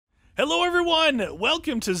Hello, everyone.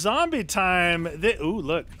 Welcome to Zombie Time. Ooh,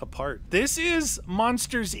 look, a part. This is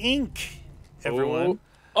Monsters, Inc., everyone.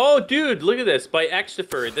 Oh, dude, look at this. By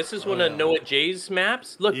Activision. This is one of Noah J's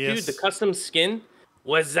maps. Look, dude, the custom skin.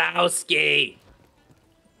 Wazowski.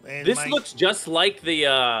 And this looks just like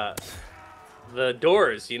the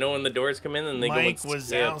doors. You know when the doors come in and they Mike go and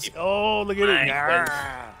Wazowski. Oh, look at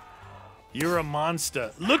him. You're a monster.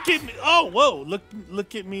 Look at me. Oh, whoa.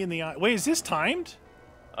 Look at me in the eye. Wait, is this timed?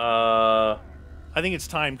 I think it's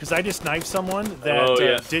timed because I just knifed someone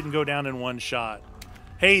that didn't go down in one shot.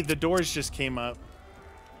 Hey, the doors just came up.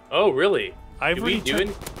 Oh, really?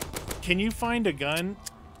 Can you find a gun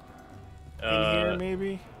in here,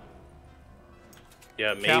 maybe?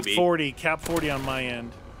 Yeah, maybe. Cap 40 on my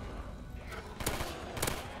end.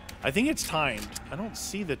 I think it's timed. I don't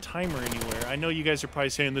see the timer anywhere. I know you guys are probably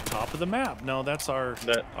saying the top of the map. No, that's our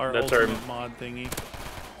ultimate mod thingy.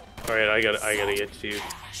 All right, I gotta get to you.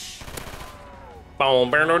 But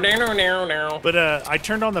I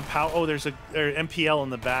turned on the power. Oh, there's a MPL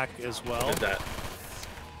in the back as well. What is that?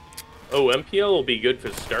 Oh, MPL will be good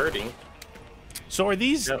for starting. So are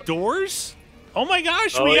these doors? Oh my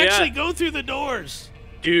gosh, we actually go through the doors.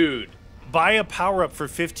 Dude. Buy a power-up for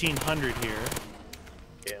 1,500 here.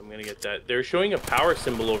 Okay, I'm gonna get that. They're showing a power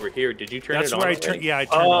symbol over here. Did you turn it on? That's where I turned. Yeah, I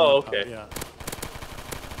turned it on. Oh, okay. Yeah.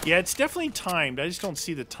 Yeah, it's definitely timed. I just don't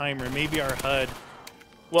see the timer. Maybe our HUD.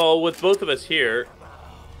 Well, with both of us here,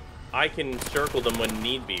 I can circle them when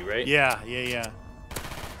need be, right? Yeah.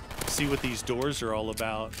 See what these doors are all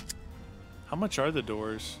about. How much are the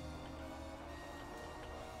doors?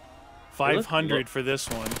 500 for this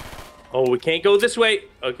one. Oh, we can't go this way.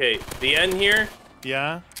 Okay, the end here.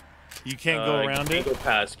 Yeah? You can't go around it?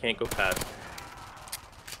 Can't go past.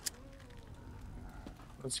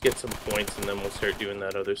 Let's get some points and then we'll start doing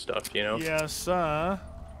that other stuff, you know? Yes, Dun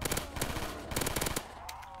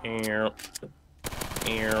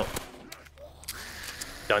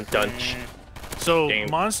dun. So,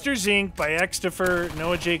 Monsters, Inc. by Activision,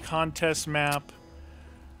 Noah J contest map.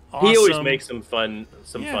 Awesome. He always makes some fun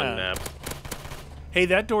maps. Hey,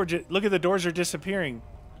 that door, look at the doors are disappearing.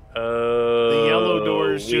 The yellow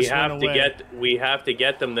doors just went away. We have to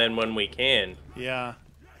get them then when we can. Yeah.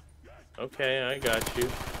 Okay, I got you.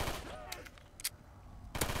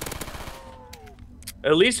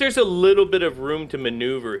 At least there's a little bit of room to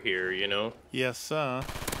maneuver here, you know? Yes, I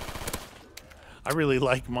really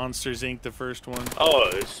like Monsters, Inc., the first one. Oh,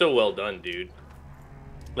 it's so well done, dude.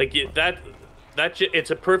 Like,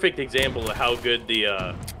 it's a perfect example of how good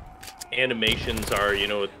the animations are, you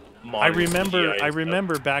know, with modern I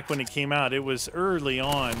remember back when it came out, it was early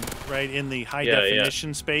on, right, in the high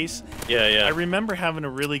definition space. Yeah. I remember having a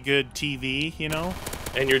really good TV, you know?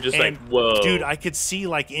 And you're just like, whoa. Dude, I could see,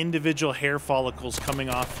 like, individual hair follicles coming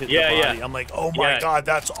off the body. I'm like, oh my god,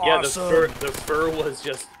 that's awesome. Yeah, the fur was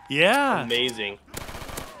just amazing.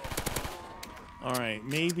 All right,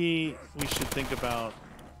 maybe we should think about...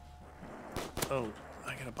 Oh,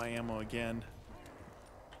 I gotta buy ammo again.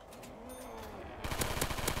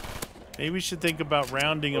 Maybe we should think about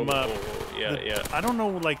rounding them up. Yeah. I don't know,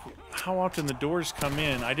 like, how often the doors come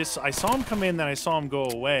in. I saw them come in, then I saw them go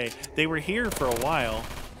away. They were here for a while.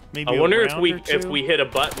 Maybe I wonder if we hit a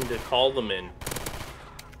button to call them in.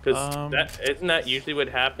 Because isn't that usually what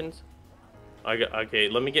happens? Okay,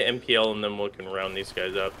 let me get MPL and then we can round these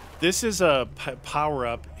guys up. This is a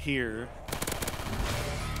power-up here.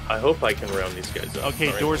 I hope I can round these guys up.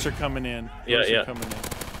 Okay, doors are coming in. Yeah.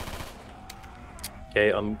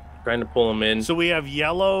 Okay, I'm trying to pull them in. So we have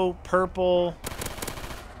yellow, purple.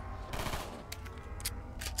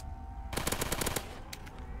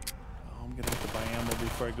 Oh, I'm gonna have to buy ammo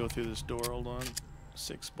before I go through this door. Hold on.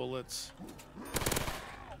 6 bullets.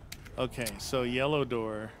 Okay, so yellow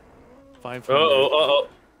door. 500.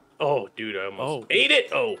 Oh, dude, I almost ate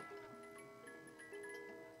it. Oh.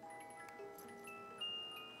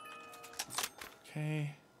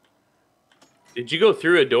 Okay. Did you go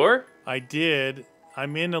through a door? I did.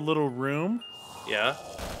 I'm in a little room. Yeah.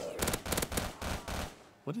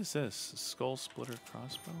 What is this? A skull splitter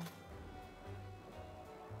crossbow?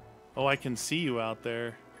 Oh, I can see you out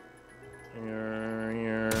there.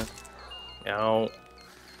 Now,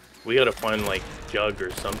 we gotta find like Jug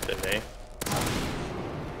or something, eh?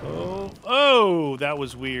 Oh, that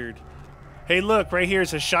was weird. Hey, look, right here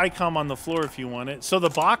is a Shycom on the floor if you want it. So the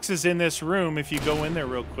box is in this room if you go in there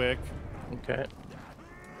real quick. Okay.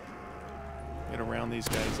 Gotta round these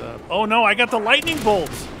guys up. Oh no, I got the lightning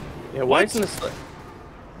bolts. Yeah, why isn't this?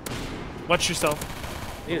 Watch yourself.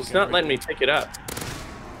 Dude, it's not letting me pick it up.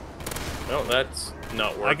 No, that's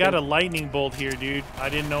not working. I got a lightning bolt here, dude. I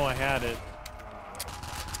didn't know I had it.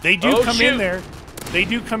 They do come in there. They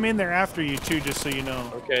do come in there after you too, just so you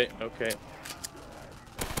know. Okay, okay.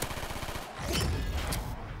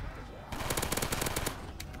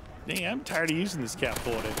 Dang, I'm tired of using this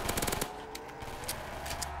catapulted.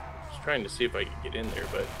 Just trying to see if I could get in there,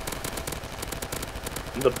 but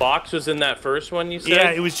the box was in that first one you said?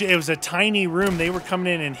 Yeah, it was a tiny room. They were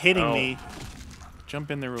coming in and hitting me.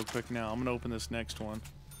 Jump in there real quick now. I'm gonna open this next one.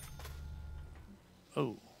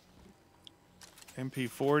 Oh.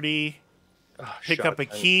 MP40. Pick up a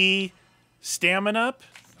key. Stamina up.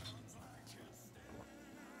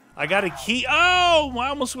 I got a key. Oh, I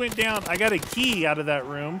almost went down. I got a key out of that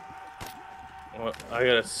room. Well, I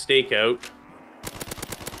got a stake out.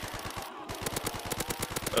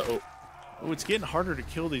 Uh-oh. Oh, it's getting harder to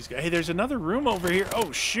kill these guys. Hey, there's another room over here.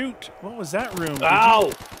 Oh, shoot. What was that room?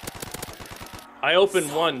 Ow! I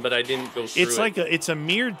opened one, but I didn't go through it. It's a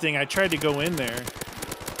mirrored thing. I tried to go in there.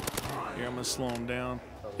 Here, I'm going to slow him down.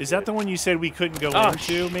 Is that the one you said we couldn't go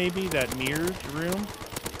into, maybe? That mirrored room?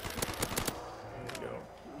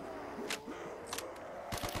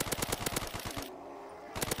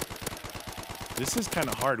 This is kind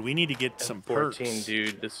of hard. We need to get some perks. 14,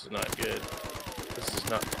 dude. This is not good. This is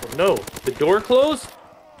not... Oh, no. The door closed?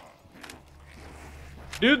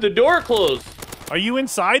 Dude, the door closed. Are you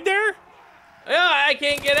inside there? Yeah, I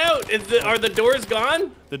can't get out. Are the doors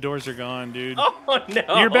gone? The doors are gone, dude. Oh,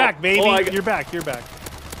 no. You're back, baby. You're back. You're back.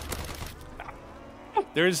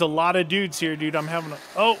 There's a lot of dudes here, dude. I'm having a...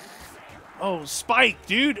 Oh, spike,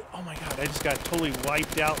 dude. Oh, my God. I just got totally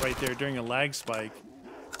wiped out right there during a lag spike.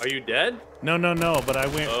 Are you dead? No, but I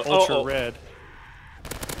went ultra red.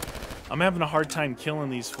 I'm having a hard time killing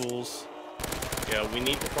these fools. Yeah, we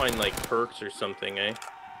need to find, like, perks or something, eh?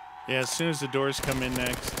 Yeah, as soon as the doors come in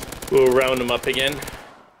next. We'll round them up again.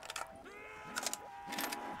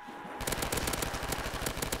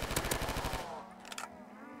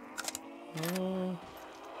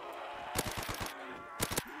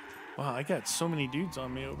 Wow, I got so many dudes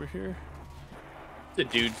on me over here. It's a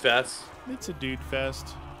dude fest. It's a dude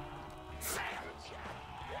fest.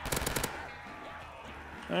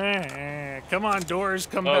 Come on, doors,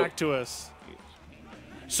 come back to us.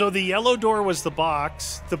 So the yellow door was the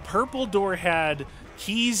box. The purple door had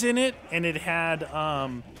keys in it, and it had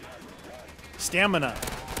stamina.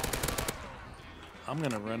 I'm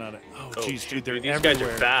gonna run out of... Oh, jeez, dude, they're everywhere. These guys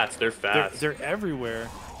are fast. They're fast. They're everywhere.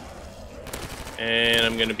 And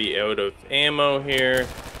I'm gonna be out of ammo here.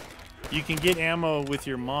 You can get ammo with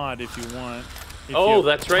your mod if you want.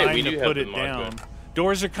 That's right. We do have the mod.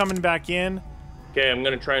 Doors are coming back in. Okay, I'm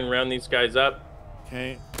gonna try and round these guys up.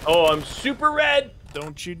 Okay. Oh, I'm super red.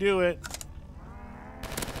 Don't you do it.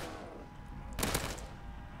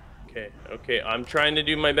 Okay, I'm trying to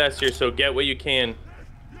do my best here, so get what you can.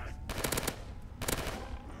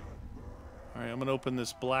 All right, I'm gonna open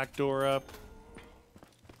this black door up.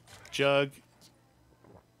 Jug.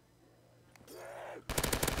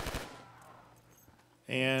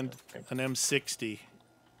 And an M60.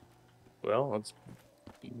 Well, that's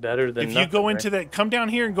better than nothing. If you go into that, come down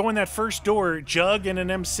here and go in that first door, Jug and an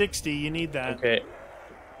M60, you need that. Okay.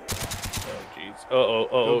 Oh, jeez.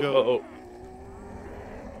 Uh-oh.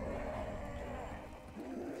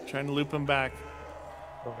 Trying to loop him back.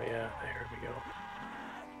 Oh, yeah. There we go.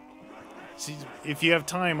 See, if you have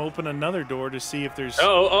time, open another door to see if there's...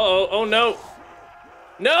 Oh, no.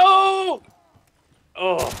 No!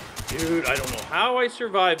 Oh, dude, I don't know how I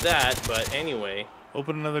survived that, but anyway.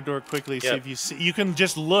 Open another door quickly. See if you see. You can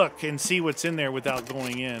just look and see what's in there without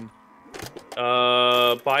going in.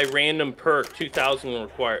 Buy random perk, 2,000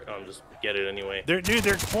 required. Oh, just get it anyway. They're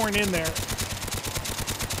pouring in there.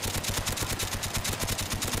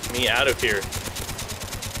 Me out of here.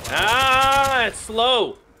 Ah, it's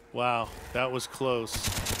slow. Wow, that was close.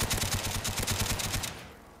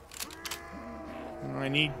 I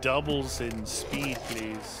need doubles in speed,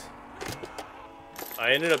 please.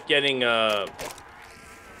 I ended up getting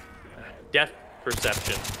death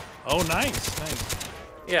perception. Oh, nice.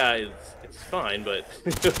 Yeah, it's fine, but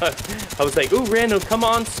I was like, ooh, random, come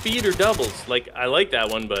on, speed or doubles. Like, I like that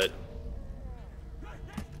one, but...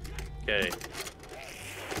 Okay.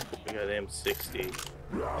 We got M60.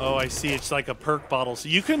 Oh, I see. It's like a perk bottle. So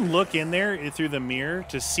you can look in there through the mirror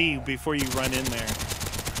to see before you run in there.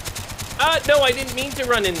 No, I didn't mean to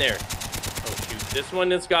run in there. Oh, shoot. This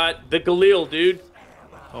one has got the Galil, dude.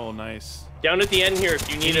 Oh, nice. Down at the end here, if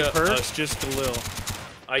you need a... perks, just Galil.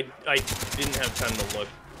 I didn't have time to look.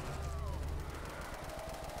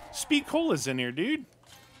 Speed Cola's in here, dude.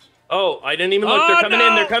 Oh, I didn't even look. They're coming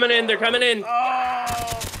in. They're coming in. They're coming in.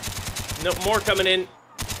 Oh. No, more coming in.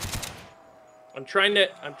 I'm trying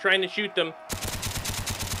to shoot them.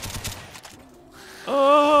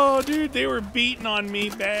 Oh, dude, they were beating on me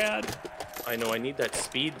bad. I know, I need that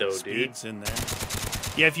speed though, dude. Speed's in there.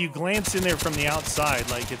 Yeah, if you glance in there from the outside,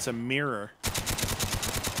 like it's a mirror.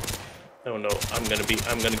 Oh no, I'm gonna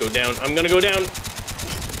go down. I'm gonna go down.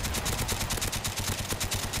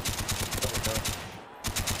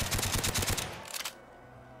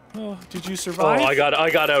 Oh, did you survive? Oh, I got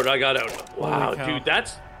out. Wow, dude,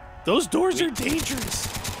 those doors are dangerous.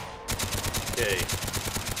 Okay.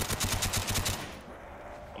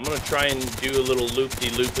 I'm gonna try and do a little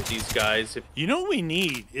loop-de-loop with these guys. You know what we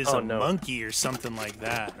need is a monkey or something like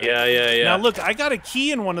that. Right? Yeah. Now look, I got a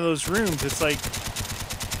key in one of those rooms. It's like,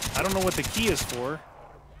 I don't know what the key is for.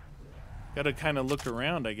 Gotta kind of look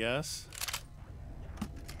around, I guess.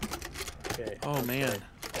 Okay. Oh man.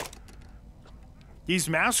 These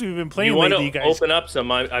maps we've been playing lately, you guys. You want to open up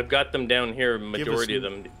some? I've got them down here, majority of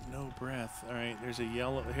them. No breath. All right, there's a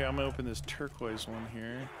yellow. Here, I'm gonna open this turquoise one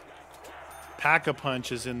here.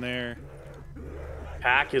 Pack-a-punch is in there.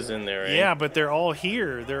 Pack is in there, eh? Yeah, but they're all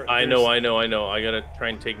here. I know. I gotta try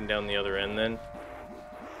and take them down the other end then.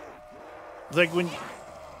 Like when...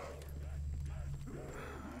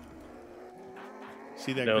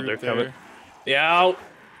 See that group they're there? coming. Yeah, out.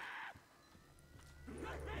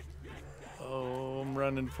 Oh, I'm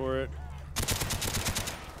running for it.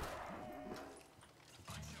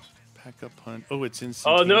 Pack-a-punch. Oh, it's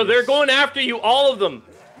instantaneous. Oh, no, they're going after you, all of them.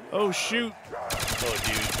 Oh, shoot. Oh,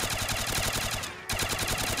 dude.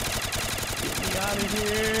 Get me out of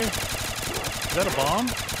here. Is that a bomb?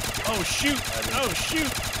 Oh, shoot. Oh,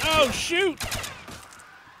 shoot. Oh, shoot.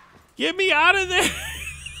 Get me out of there.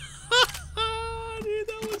 Dude,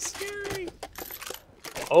 that was scary.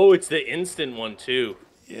 Oh, it's the instant one, too.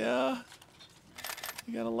 Yeah.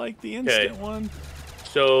 You gotta like the instant one.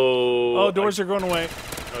 So... Oh, doors are going away.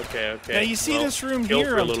 Okay. Now, you see this room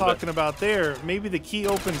here I'm talking about there. Maybe the key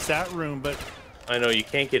opens that room, but... I know, you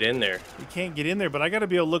can't get in there. You can't get in there, but I got to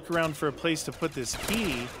be able to look around for a place to put this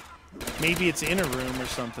key. Maybe it's in a room or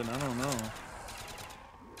something. I don't know.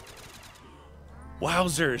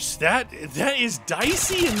 Wowzers. That is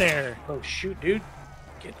dicey in there. Oh, shoot, dude.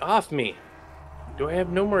 Get off me. Do I have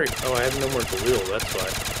no more... Oh, I have no more Galil, that's why.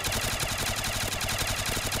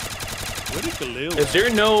 What is Galil? Is there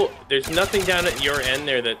no... There's nothing down at your end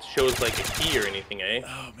there that shows, like, a key or anything, eh?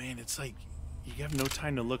 Oh, man, it's like... You have no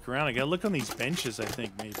time to look around. I gotta look on these benches, I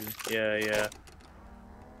think, maybe. Yeah.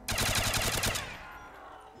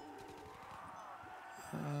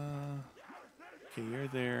 Okay, you're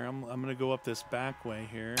there. I'm gonna go up this back way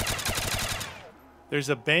here. There's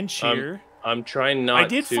a bench here. I'm trying not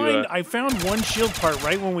to... I found one shield part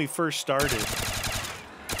right when we first started.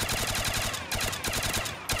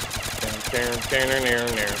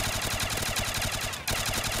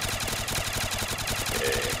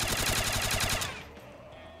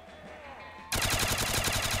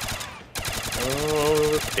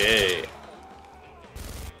 Okay.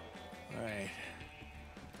 All right.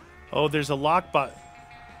 Oh, there's a lockbox.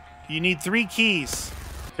 You need 3 keys.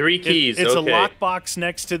 3 keys. It's a lockbox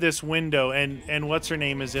next to this window, and what's her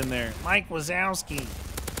name is in there? Mike Wazowski.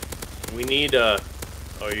 We need Oh,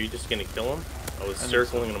 are you just gonna kill him? I was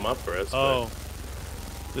circling them up for us. Oh,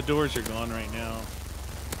 the doors are gone right now.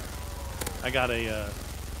 I got a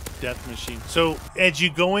death machine. So as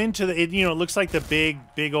you go into the, it looks like the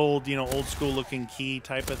big old, old school looking key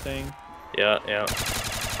type of thing. Yeah.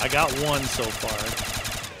 I got one so far.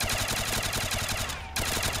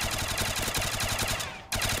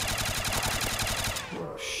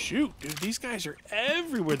 Oh, shoot, dude, these guys are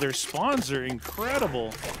everywhere. Their spawns are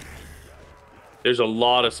incredible. There's a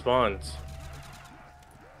lot of spawns.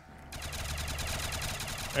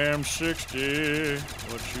 M60,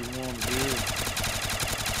 what you want to do?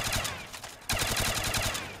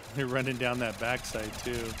 They're running down that backside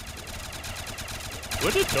too.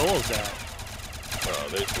 Where the doors at? Oh,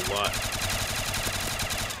 there's a lot.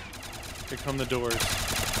 Here come the doors.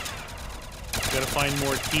 We gotta find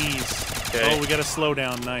more keys. Okay. Oh, we gotta slow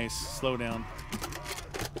down. Nice, slow down.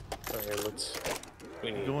 Okay,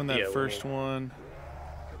 we need go in that first one.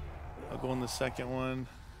 I'll go in the second one.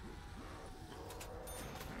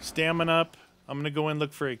 Stamina up. I'm gonna go in and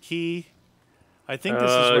look for a key. I think this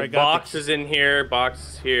is where I got boxes in here.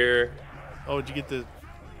 Boxes here. Oh, did you get the?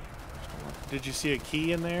 Did you see a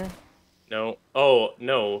key in there? No. Oh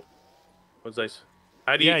no. What's this?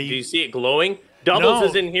 How do you? Do you see it glowing? Doubles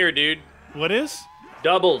is in here, dude. What is?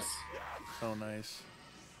 Doubles. Oh, nice.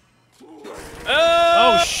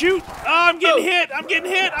 Oh shoot! Oh, I'm getting hit! I'm getting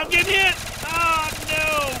hit! I'm getting hit! Oh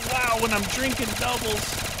no! Wow, when I'm drinking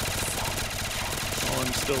doubles. Oh,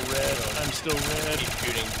 I'm still red. I'm still red. Keep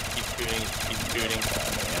shooting. Keep shooting. Keep shooting.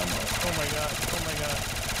 Oh my god. Oh my god.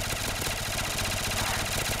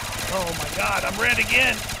 Oh my god, I'm red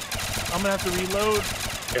again. I'm gonna have to reload.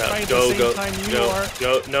 Yeah, right go, at the same time you are.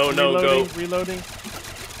 Go, no, reloading, go. Reloading.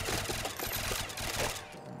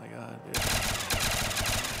 Oh my god, dude.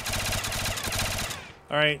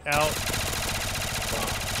 All right, out.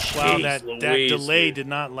 Wow, that delay did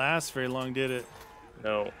not last very long, did it?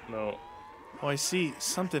 No. Oh, I see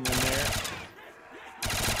something in there.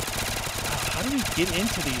 Wow, how do we get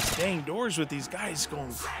into these dang doors with these guys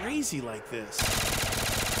going crazy like this?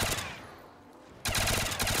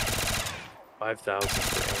 5,000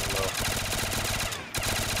 for ammo.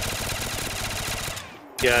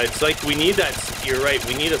 Yeah, it's like we need that. You're right.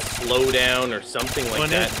 We need a slowdown or something like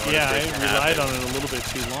that. Yeah, I relied on it a little bit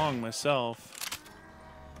too long myself.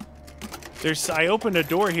 I opened a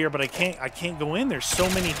door here, but I can't go in. There's so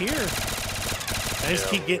many here.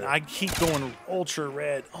 I keep going ultra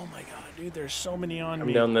red. Oh my god, dude, there's so many on me.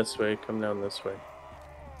 Come down this way.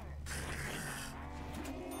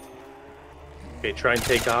 Okay, try and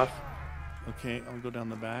take off. Okay, I'll go down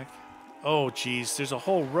the back. Oh geez, there's a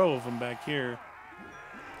whole row of them back here.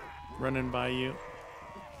 Running by you.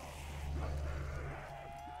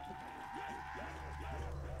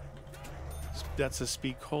 That's a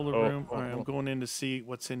speed cola room. All right, I'm going in to see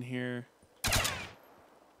what's in here.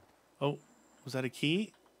 Oh, was that a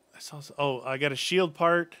key? I got a shield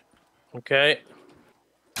part. Okay.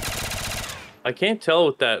 I can't tell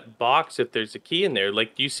with that box if there's a key in there.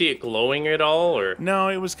 Like, do you see it glowing at all, or? No,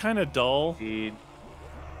 it was kind of dull. Indeed.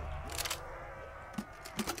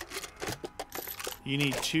 You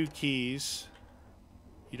need 2 keys.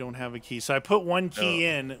 You don't have a key, so I put 1 key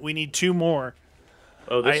in. We need 2 more.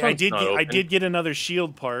 Oh, this one's not open. I did get another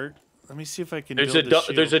shield part. Let me see if I can. There's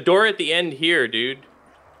a door at the end here, dude.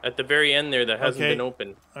 At the very end there that hasn't been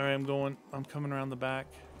opened. All right, I'm coming around the back.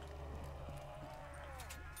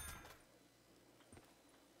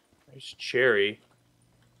 There's Cherry.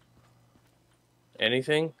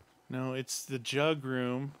 Anything? No, it's the jug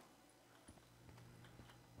room.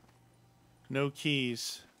 No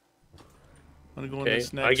keys. I'm gonna go in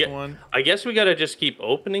this next one. I guess we gotta just keep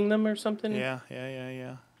opening them or something. Yeah.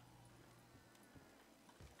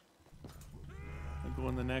 I'll go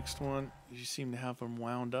in the next one. You seem to have them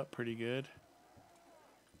wound up pretty good.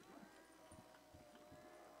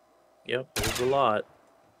 Yep, there's a lot.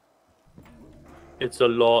 It's a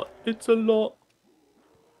lot. It's a lot.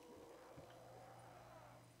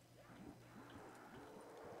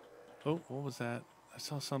 Oh, what was that? I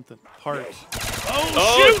saw something. Parts.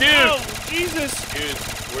 Oh shoot! Dude! Oh, Jesus! Dude,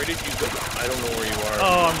 where did you go? I don't know where you are.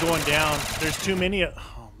 Oh, I'm going down. There's too many.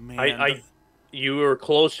 Oh man. You were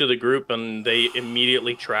close to the group and they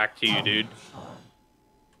immediately tracked you, dude.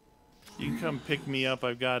 You can come pick me up.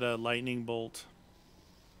 I've got a lightning bolt.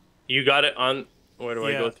 You got it on. Where do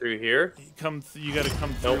I go through here? You got to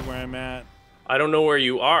come through where I'm at. I don't know where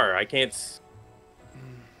you are. I can't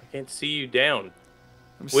see you down.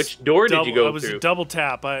 Which door did you go through? I was a double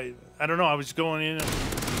tap. I don't know. I was going in.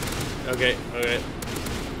 Okay.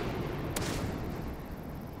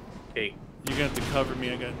 You're gonna have to cover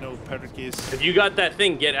me. I got no petrikis. If you got that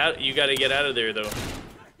thing, get out. You got to get out of there, though.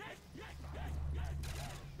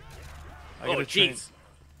 Oh, jeez.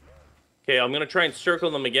 Okay, I'm gonna try and circle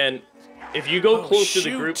them again. If you go close to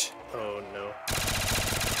the group. Oh no.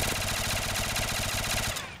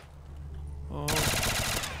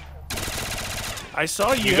 I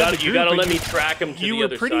saw you. You gotta let me track them to the other side. You were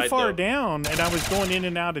pretty far down, and I was going in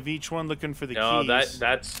and out of each one looking for the keys. No,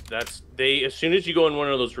 that's they. As soon as you go in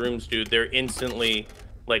one of those rooms, dude, they're instantly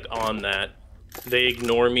like on that. They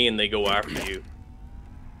ignore me and they go after you.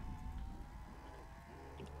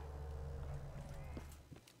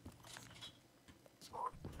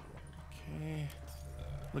 Okay,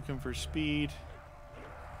 looking for speed.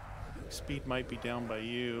 Speed might be down by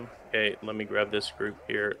you. Okay, let me grab this group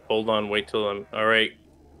here. Hold on, wait till I'm... All right.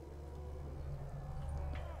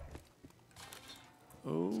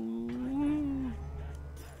 Oh.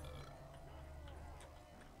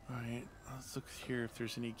 All right, let's look here if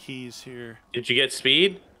there's any keys here. Did you get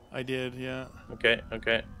speed? I did, yeah. Okay.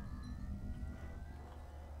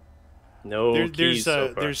 No keys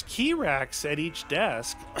so far. There's key racks at each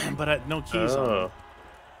desk, but no keys on them.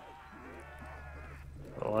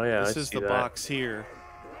 Oh yeah, this is the box here.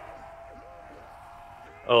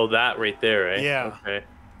 Oh, that right there, right? Yeah. Okay.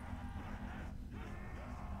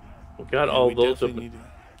 We got all those. We need to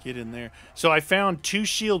get in there. So I found 2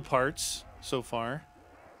 shield parts so far.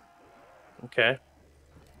 Okay.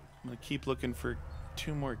 I'm gonna keep looking for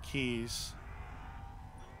 2 more keys.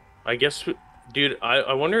 I guess, dude.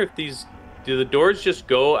 I wonder if do the doors just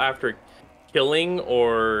go after killing,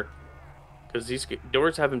 or because these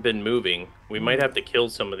doors haven't been moving. We might have to kill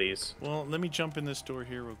some of these. Well, let me jump in this door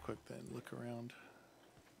here real quick then. Look around.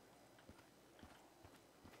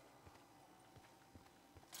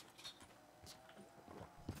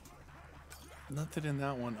 Nothing in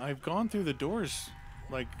that one. I've gone through the doors,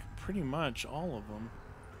 like, pretty much all of them.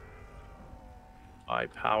 I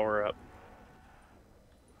power up.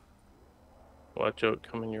 Watch out,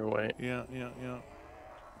 coming your way. Yeah.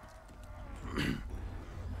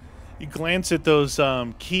 You glance at those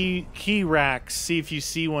key racks, see if you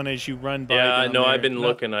see one as you run by. Yeah, no, there. I've been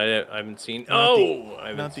looking. I haven't seen. Oh,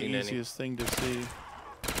 I haven't seen any. Not the easiest thing to see.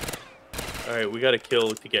 All right, we got to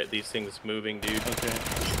kill to get these things moving, dude. Okay.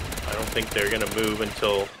 I don't think they're gonna move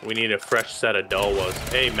until we need a fresh set of Dalwas.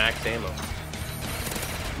 Hey, max ammo.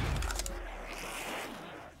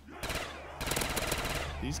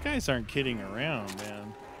 These guys aren't kidding around,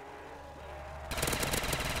 man.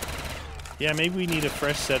 Yeah, maybe we need a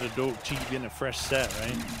fresh set of dope. Keep getting a fresh set,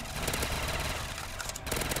 right?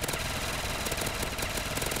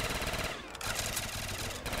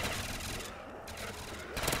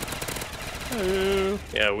 Hello.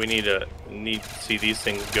 Yeah, we need to see these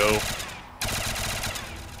things go. I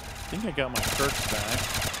think I got my perks back.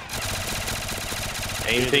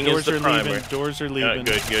 Anything yeah, is the primary. Leaving. Doors are leaving.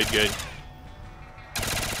 Good.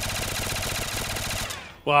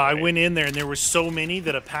 Well, I went in there and there were so many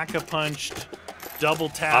that a pack-a-punched, double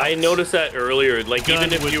tap. I noticed that earlier. Like,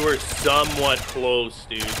 even if you were somewhat close,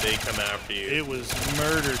 dude, they come after you. It was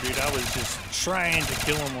murder, dude. I was just trying to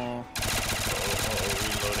kill them all.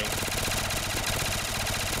 Reloading.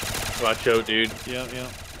 Watch out, dude. Yeah.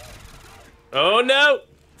 Oh, no!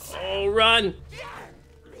 Oh, run!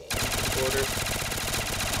 Order.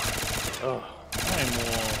 Oh. Time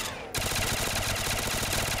wall.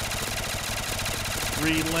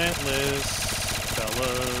 Relentless,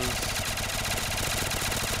 fellas.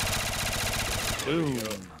 Boom.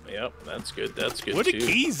 Yep, that's good. That's good. Where the too.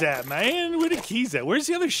 keys at, man? Where the keys at? Where's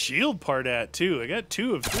the other shield part at, too? I got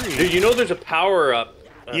 2 of 3. Dude, you know there's a power up.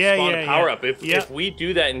 Yeah. Power up. If we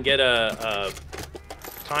do that and get a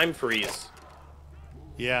time freeze.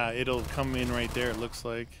 Yeah, it'll come in right there, it looks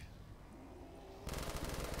like.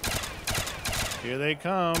 Here they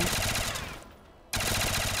come.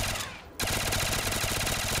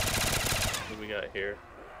 What do we got here?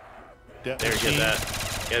 There, get that.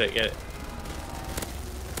 Get it.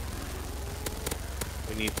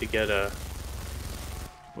 We need to get a...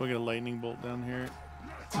 We'll get a lightning bolt down here.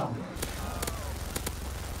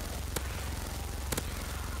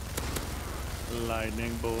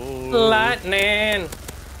 Lightning bolt. Lightning!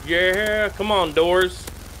 Yeah, come on, doors.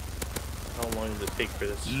 How long does it take for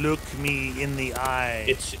this? Look me in the eye.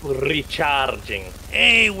 It's recharging.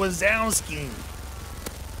 Hey, Wazowski.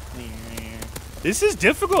 This is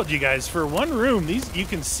difficult, you guys. For one room, these you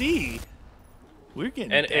can see. We're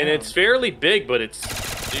getting and it's fairly big, but it's,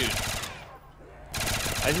 dude.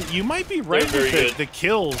 You might be right with the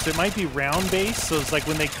kills. It might be round based, so it's like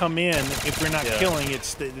when they come in, if we're not killing, it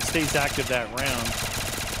stays active that round.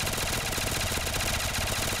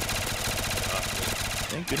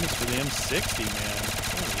 Thank goodness for the M60, man.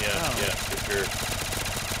 Yeah, for sure.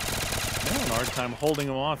 They're having a hard time holding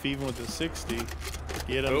them off, even with the 60.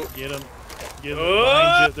 Get them, get them. Get them Oh!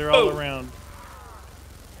 behind you. They're all around.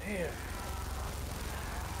 Man.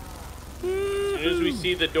 As soon as we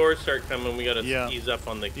see the doors start coming, we gotta ease up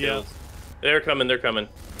on the kills. They're coming.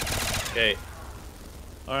 Okay.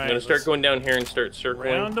 All right. I'm gonna start going down here and start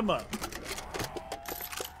circling. Round them up.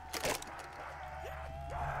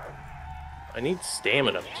 I need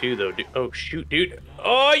stamina too, though. Dude. Oh shoot, dude!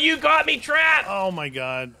 Oh, you got me trapped! Oh my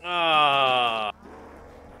god. Ah.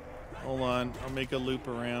 Hold on. I'll make a loop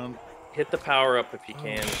around. Hit the power up if you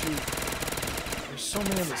can. Shoot. There's so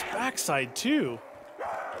many on this backside too.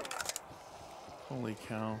 Holy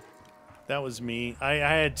cow. That was me. I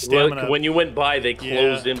had stamina. Look, when you went by, they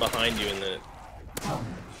closed in behind you, and then...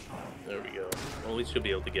 There we go. Well, at least you'll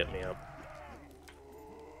be able to get me up.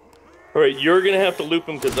 Alright, you're going to have to loop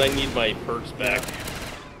them, because I need my perks back.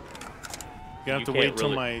 You have to wait till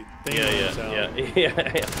my thing runs out. Yeah.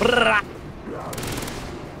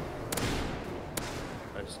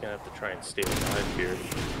 I'm just going to have to try and stay alive here.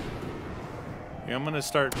 Yeah, I'm going to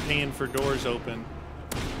start paying for doors open.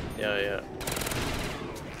 Yeah.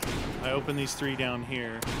 I open these 3 down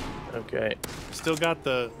here. Okay. Still got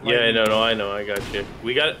the... Yeah, no, I know. I got you.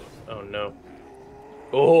 We got... Oh, no.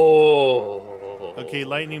 Oh! Okay,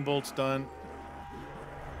 lightning bolt's done.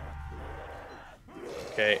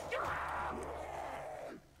 Okay.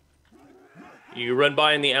 You run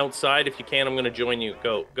by on the outside. If you can, I'm going to join you.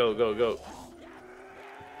 Go.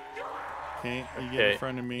 Okay, you get in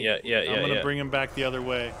front of me. Yeah. I'm going to bring him back the other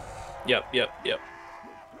way. Yep.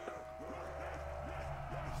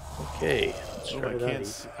 Okay, let's try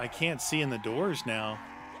that. I can't see in the doors now.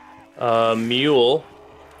 Mule.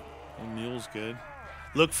 Oh, mule's good.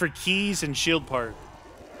 Look for keys and shield part.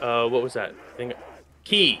 What was that thing?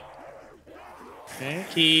 Key. Okay.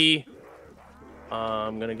 Key.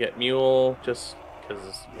 I'm gonna get mule just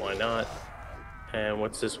because why not? And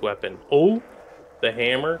what's this weapon? Oh, the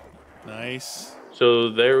hammer. Nice. So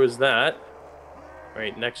there was that. All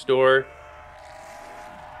right, next door.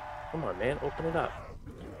 Come on, man, open it up.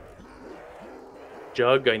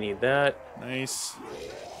 Jug, I need that. Nice.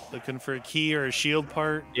 Looking for a key or a shield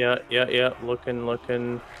part. Yeah. Looking.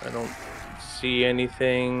 I don't see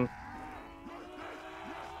anything.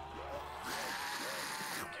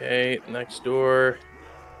 Okay, next door.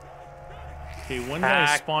 Okay, one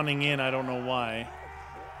guy's spawning in. I don't know why.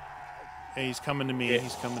 Hey, he's coming to me. Yeah.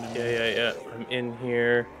 He's coming to me. Yeah. I'm in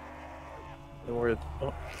here. And where? Oh,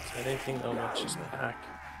 is that anything? Oh, no, it's just pack.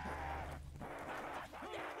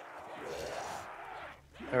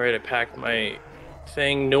 All right, I packed my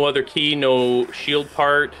thing. No other key. No shield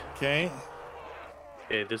part. Okay.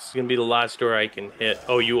 Okay, this is gonna be the last door I can hit.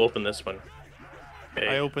 Oh, you open this one. Okay,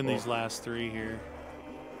 I opened these last three here.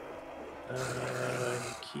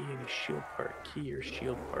 Key and shield part. Key or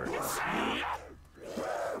shield part.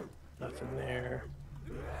 Nothing there.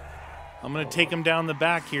 I'm gonna take him down the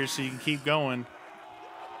back here so you can keep going.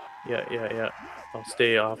 Yeah. I'll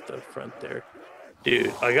stay off the front there.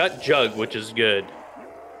 Dude, I got jug, which is good.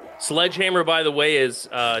 Sledgehammer, by the way, is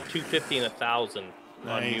 250 and 1,000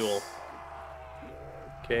 on mule.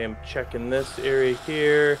 Okay, I'm checking this area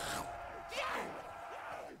here.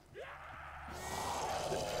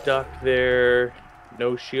 Duck there.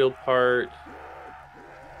 No shield part.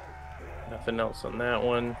 Nothing else on that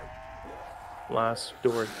one. Last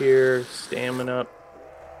door here. Stamina.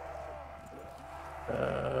 Nothing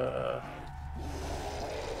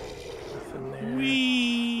there.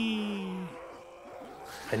 Whee!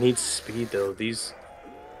 I need speed though.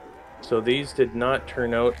 So these did not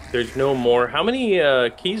turn out. There's no more. How many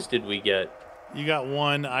keys did we get? You got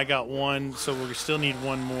one, I got one, so we still need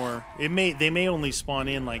one more. They may only spawn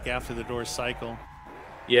in like after the doors cycle.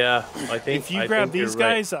 Yeah, I think. If you grab these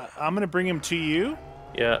guys, right. I'm gonna bring them to you.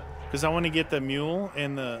 Yeah. Because I want to get the mule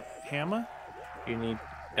and the hammer. You need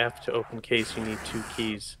F to open case. You need 2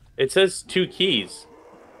 keys. It says 2 keys.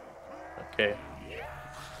 Okay.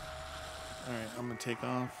 All right, I'm gonna take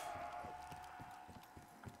off.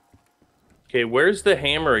 Okay, where's the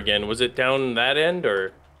hammer again? Was it down that end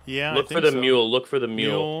or? Yeah. Look for the mule. Look for the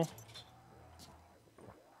mule.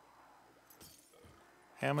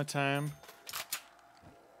 Hammer time.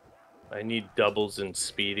 I need doubles in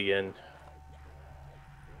speed again.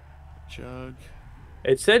 Jug.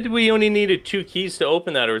 It said we only needed 2 keys to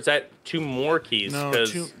open that, or is that 2 more keys? No,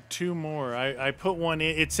 two more. I put one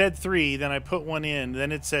in. It said 3, then I put one in,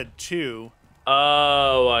 then it said 2.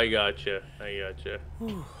 Oh, I gotcha.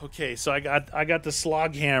 Whew, okay, so I got the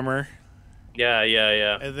slog hammer. Yeah.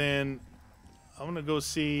 And then I'm gonna go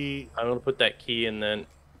see. I'm gonna put that key in then.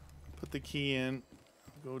 Put the key in.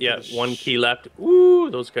 Go yeah, to 1 key left. Ooh,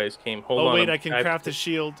 those guys came. Hold on. Oh wait, I can craft a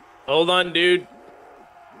shield. Hold on, dude.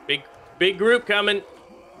 Big group coming.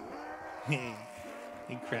 He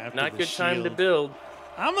crafted Not good shield. time to build.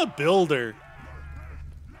 I'm a builder.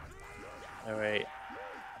 All right.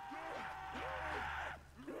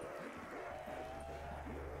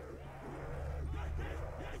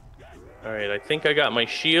 All right, I think I got my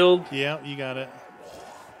shield. Yeah, you got it.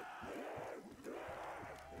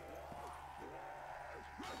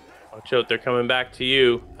 Watch out, they're coming back to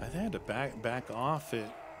you. I had to back off it.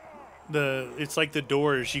 It's like the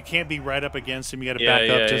doors. You can't be right up against them. You got to back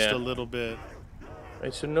up just a little bit. All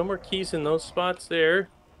right, so no more keys in those spots there.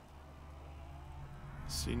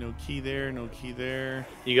 See, no key there, no key there.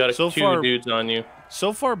 You got 2 dudes on you.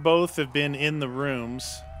 So far, both have been in the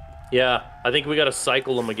rooms. Yeah, I think we got to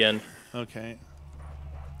cycle them again. Okay.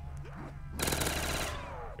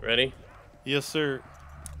 Ready? Yes, sir.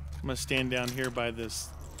 I'm gonna stand down here by this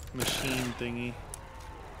machine thingy.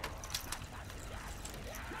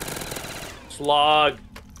 Slog.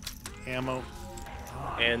 Ammo.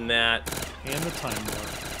 And that. And the time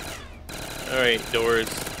warp. All right, doors.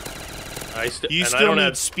 You still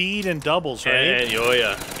need speed and doubles, right? And oh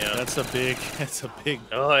yeah. That's a big.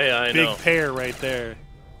 Oh yeah, I know. Big pair right there.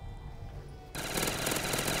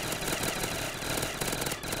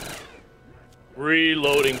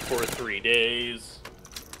 Reloading for 3 days.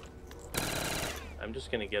 I'm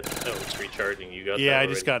just gonna get. Oh, it's recharging. You got that already?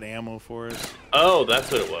 I just got ammo for us. Oh,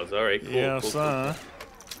 that's what it was. All right, cool. Yes, cool.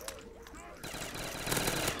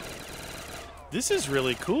 This is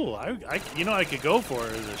really cool. I could go for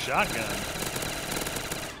it as a shotgun.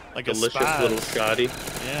 Like delicious a little shotty.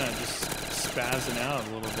 Yeah, just spazzing out a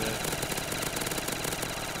little bit.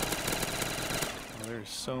 Oh, there's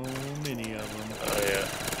so many of them. Oh, yeah.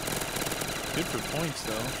 Good for points,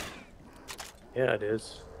 though. Yeah, it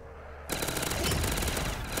is.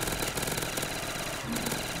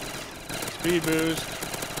 Speed boost.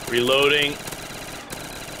 Reloading.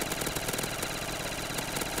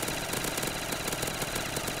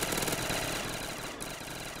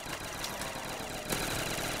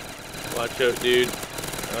 Watch out, dude.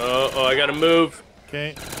 Oh, I gotta move.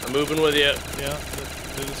 Okay. I'm moving with you. Yeah,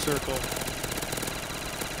 do the circle.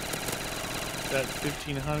 That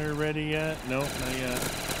 1500 ready yet? Nope, not yet.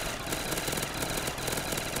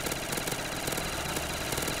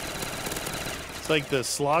 It's like the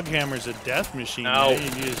slog hammer's a death machine. Ow. Right?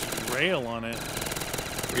 You just rail on it.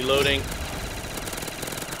 Reloading.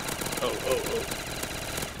 Oh.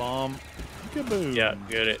 Bomb. Kaboom. Yeah,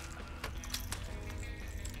 get it.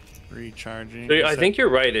 Recharging. So I think you're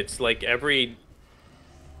right. It's like every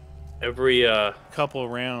couple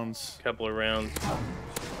rounds. couple of rounds.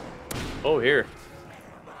 Oh, here.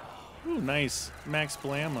 Ooh, nice. Max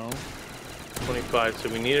blammo. 25. So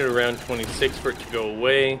we needed around 26 for it to go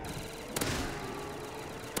away.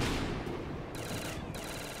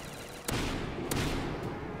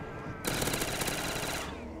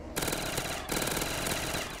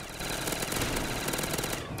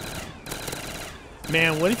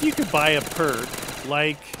 Man, what if you could buy a perk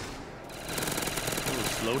like... Oh,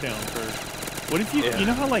 slow down perk. What if you... You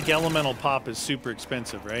know how like elemental pop is super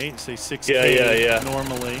expensive, right? Say 6K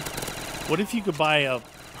normally. What if you could buy a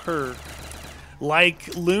perk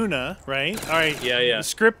like Luna, right? All right. Yeah.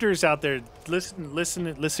 Scripters out there,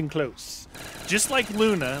 listen close. Just like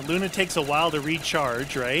Luna takes a while to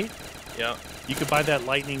recharge, right? Yeah. You could buy that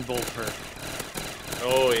lightning bolt perk.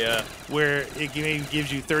 Oh, yeah. Where it maybe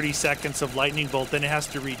gives you 30 seconds of lightning bolt, then it has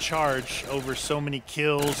to recharge over so many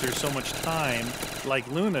kills or so much time, like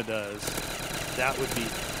Luna does. That would be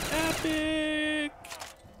epic.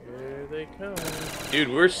 Here they come. Dude,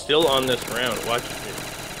 we're still on this round. Watch it.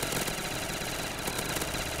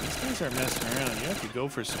 These guys aren't messing around. You have to go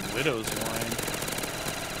for some Widow's wine.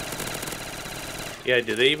 Yeah,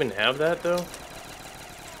 do they even have that, though?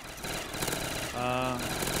 I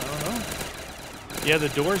don't know. Yeah, the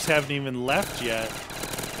doors haven't even left yet.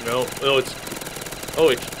 No.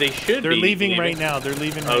 Oh, they should be. They're leaving right now. They're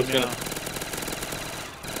leaving right now.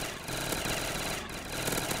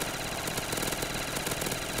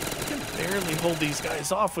 I can barely hold these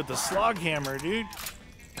guys off with the slog hammer, dude.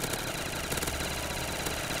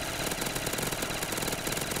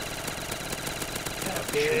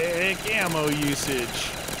 Epic ammo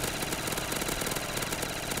usage.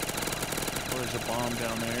 Oh, there's a bomb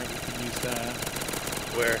down there. We can use that.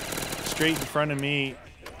 Where? Straight in front of me.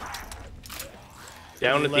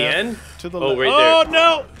 Down at the end? To the left. Right Oh, there.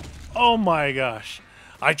 No! Oh my gosh.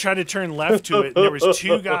 I tried to turn left to it, and there was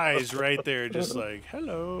two guys right there just like,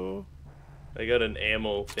 hello. I got an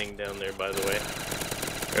ammo thing down there, by the way.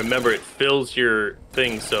 Remember, it fills your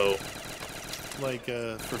thing, so... Like,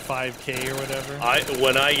 for 5K or whatever?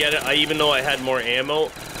 When I get it, even though I had more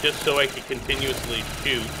ammo, just so I could continuously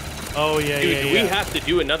shoot. Oh, yeah, Dude, do we have to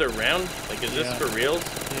do another round? Like, is this for reals?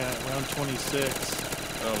 Yeah, round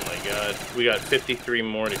 26. Oh my god. We got 53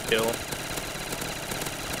 more to kill.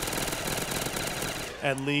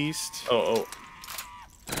 At least. Oh.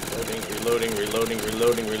 Reloading.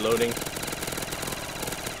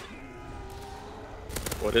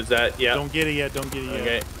 What is that? Yeah. Don't get it yet,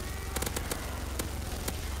 Okay. yet.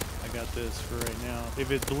 I got this for right now.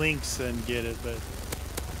 If it blinks, then get it, but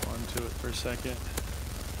onto it for a second.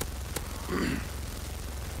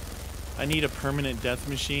 I need a permanent death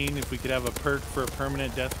machine. If we could have a perk for a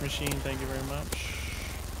permanent death machine, thank you very much.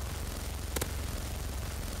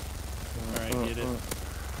 Alright, get it.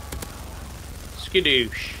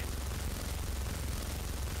 Skadoosh.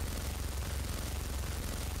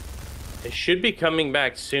 It should be coming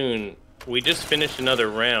back soon. We just finished another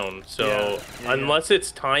round, so unless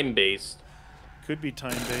it's time-based. Could be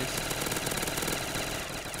time-based.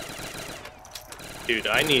 Dude,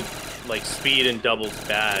 I need like speed and doubles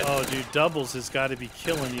bad. Oh, dude, doubles has got to be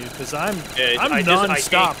killing you because I'm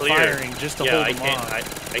non-stop firing just to hold them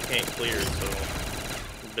off. I can't clear, so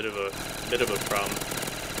a bit of a problem.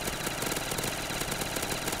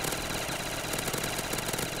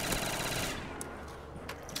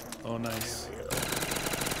 Oh, nice.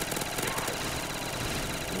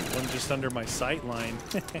 Ooh, one just under my sight line.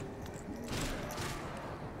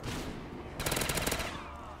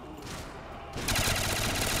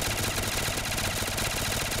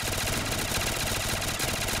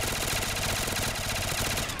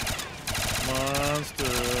 Monster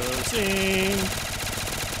sing.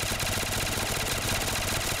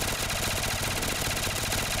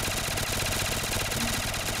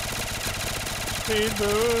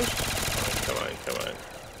 bush. Come on.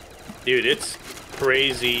 Dude, it's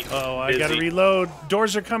crazy. Oh, I gotta reload.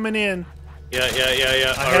 Doors are coming in. Yeah.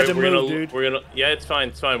 I had to move, dude. Yeah, it's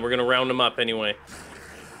fine. We're gonna round them up anyway.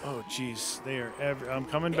 Oh, jeez. They are I'm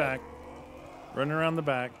coming back. Running around the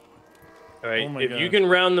back. All right. If you can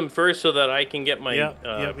round them first so that I can get my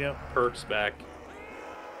perks back.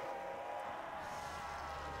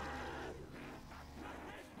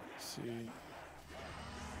 Let's see.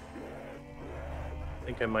 I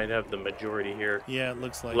think I might have the majority here. Yeah, it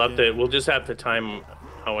looks like We'll just have to time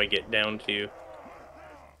how I get down to you.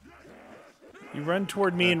 You run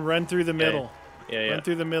toward me and run through the middle. Yeah. Run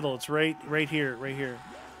through the middle. It's right here.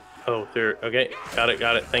 Oh, there. Okay, got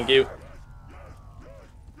it. Thank you.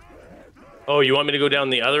 Oh, you want me to go down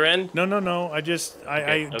the other end? No.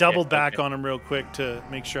 I doubled back on them real quick to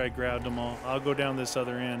make sure I grabbed them all. I'll go down this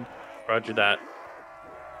other end. Roger that.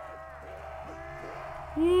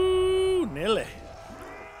 Woo, Nelly.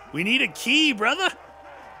 We need a key, brother.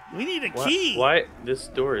 We need a key. Why? This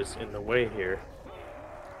door is in the way here.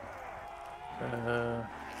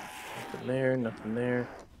 Nothing there.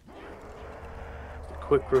 The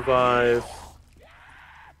quick revive.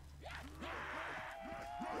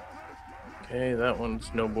 Okay, that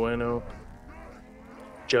one's no bueno.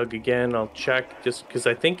 Jug again, I'll check just because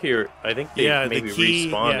I think they maybe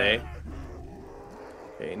respawn, eh?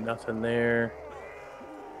 Okay, nothing there.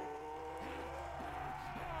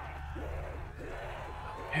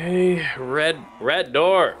 Hey, red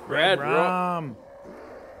door. Red rum.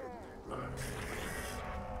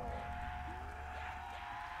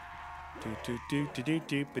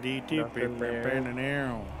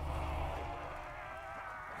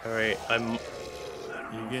 All right,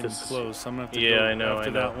 You're getting close. I'm gonna have to go. I know.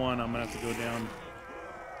 After that one, I'm gonna have to go down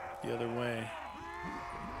the other way.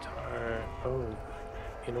 Oh,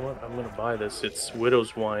 you know what? I'm gonna buy this. It's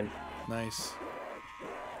Widow's Wine. Nice.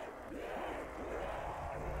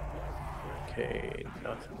 Okay,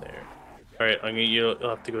 nothing there. All right, you'll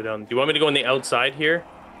have to go down. Do you want me to go on the outside here?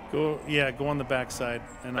 Go on the backside,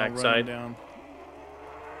 and I'll run down.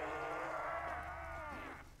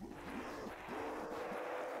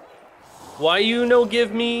 Why you no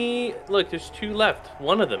give me... Look, there's 2 left.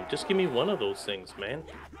 One of them. Just give me one of those things, man.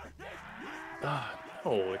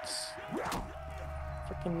 No, it's...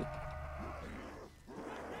 Freaking...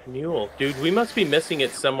 Mule. Dude, we must be missing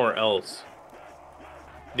it somewhere else.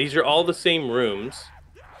 These are all the same rooms.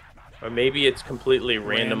 Or maybe it's completely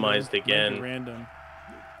randomized again. Random.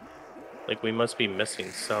 Like, we must be missing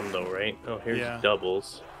some, though, right? Oh, here's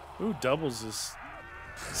doubles. Ooh, doubles is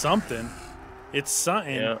something. It's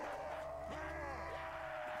something. Yeah.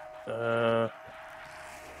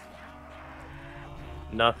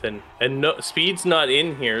 Nothing. And no, speed's not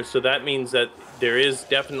in here, so that means that there is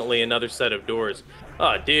definitely another set of doors.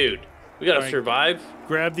 Oh, dude. We gotta survive.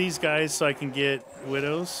 Grab these guys so I can get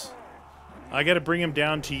widows. I gotta bring them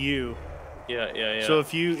down to you. Yeah. So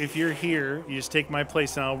if you're here, you just take my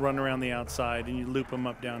place and I'll run around the outside and you loop them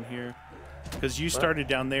up down here. Because you started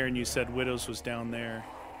down there and you said widows was down there.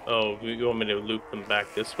 Oh, you want me to loop them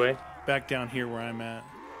back this way? Back down here where I'm at.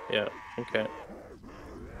 Yeah, okay.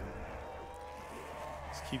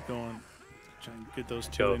 Let's keep going. Try and get those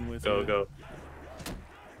 2 in with you. Go.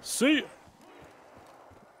 See ya.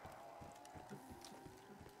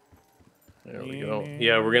 There we go.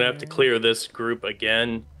 Yeah, we're gonna have to clear this group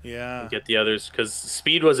again. Yeah. And get the others, because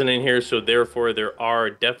speed wasn't in here, so therefore there are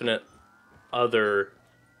definite other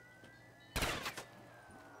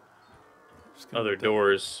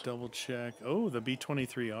doors. Double check. Oh, the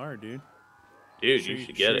B-23R, dude. Dude, you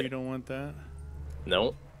should get it. You don't want that?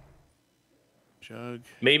 No. Jug.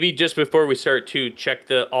 Maybe just before we start to check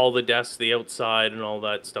all the desks, the outside, and all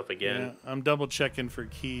that stuff again. Yeah, I'm double checking for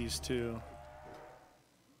keys too.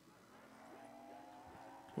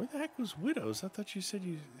 Where the heck was Widows? I thought you said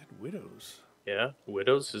you had Widows. Yeah,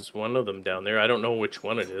 Widows is one of them down there. I don't know which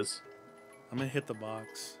one it is. I'm gonna hit the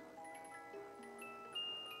box.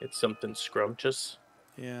 It's something scrumptious.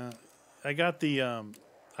 Yeah, I got the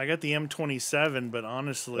M27, but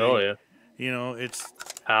honestly, you know, it's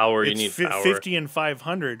power. You need power. 50 and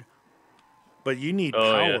 500, but you need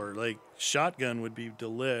power. Like shotgun would be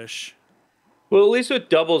delish. Well, at least with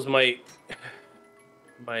doubles, my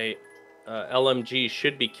LMG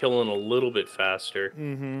should be killing a little bit faster.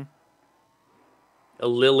 Mm-hmm. A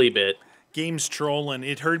lily bit. Game's trolling.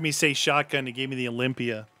 It heard me say shotgun. It gave me the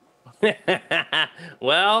Olympia.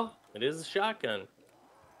 Well, it is a shotgun.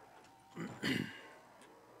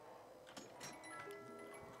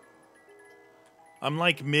 I'm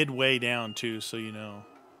like midway down too, so you know.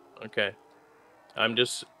 Okay. I'm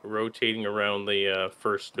just rotating around the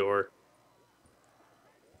first door.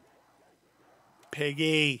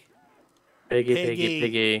 Piggy.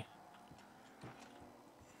 Piggy.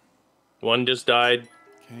 One just died.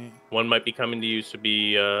 Okay. One might be coming to you, so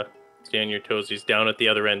stay on your toes. He's down at the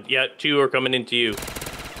other end. Yeah, 2 are coming into you.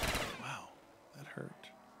 Wow, that hurt.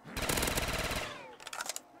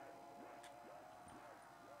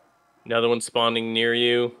 Another one spawning near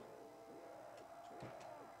you.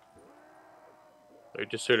 They're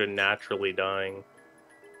just sort of naturally dying.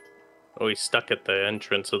 Oh, he's stuck at the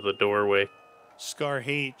entrance of the doorway. Scar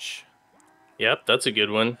H. Yep, that's a good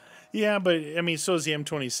one. Yeah, but, I mean, so is the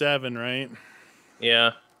M27, right?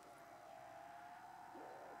 Yeah.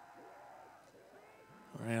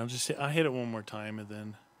 All right, I'll hit it one more time and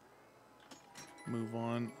then move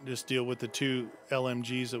on. Just deal with the 2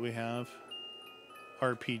 LMGs that we have.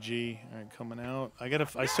 RPG. All right, coming out.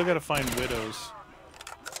 I still gotta find widows.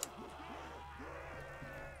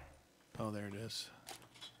 Oh, there it is.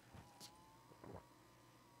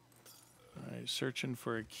 All right, searching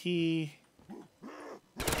for a key.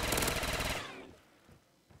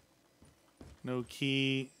 No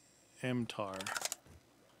key. MTAR.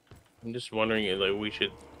 I'm just wondering if we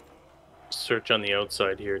should search on the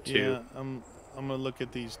outside here too. Yeah, I'm gonna look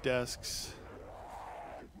at these desks.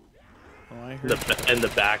 Oh, I heard And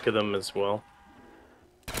the back of them as well.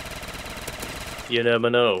 You never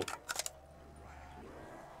know.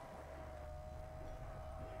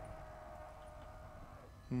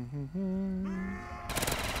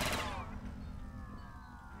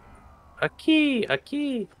 A key.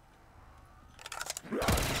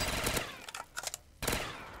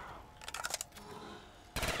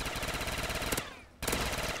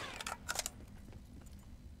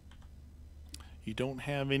 You don't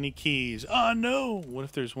have any keys. Oh no! What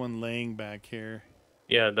if there's one laying back here?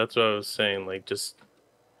 Yeah, that's what I was saying. We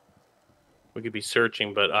could be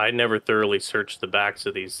searching, but I never thoroughly searched the backs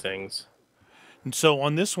of these things. And so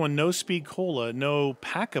on this one, no speed cola, no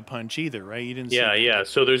pack-a-punch either, right? You didn't. Yeah.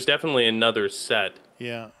 So there's definitely another set.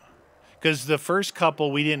 Yeah, because the first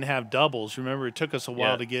couple we didn't have doubles. Remember, it took us a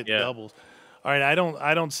while to get doubles. All right, I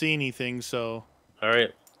don't see anything. So. All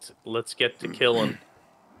right, let's get to killing.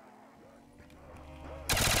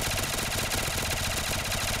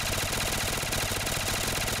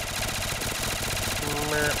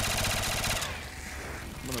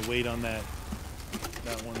 I'm gonna wait on that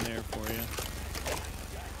one there for you.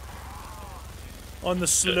 On the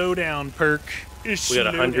slowdown perk. We got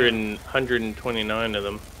 129 of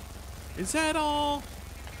them. Is that all?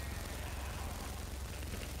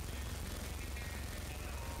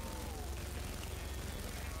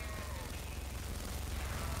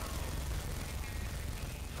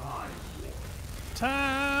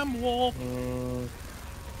 Time warp.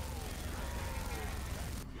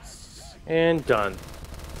 And done.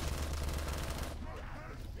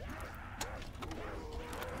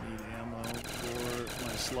 Need ammo for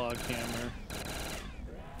my slog hammer.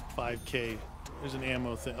 5K. There's an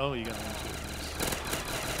ammo thing. Oh, you got one too.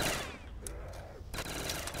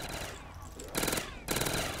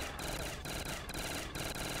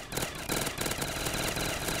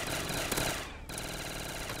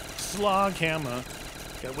 Slog hammer.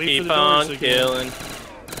 Gotta wait Keep for the doors on killing.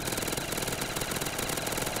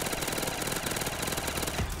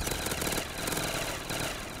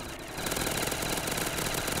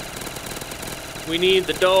 We need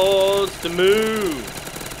the doors to move.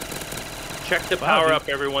 Check the power up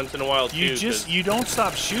every once in a while too. You don't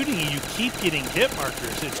stop shooting and you keep getting hit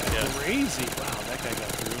markers. It's crazy. Wow, that guy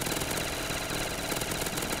got through.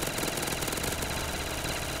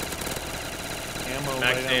 Ammo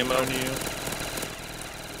Max right ammo. in front of you.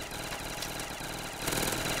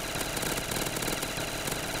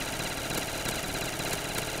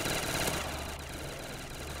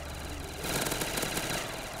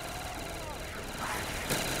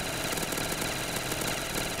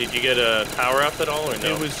 Did you get a power up at all or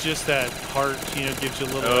no? It was just that heart, gives you a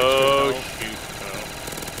little extra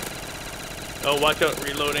health. Oh, watch out,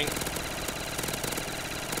 reloading.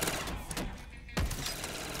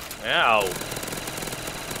 Ow.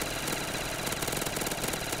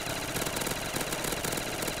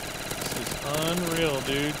 This is unreal,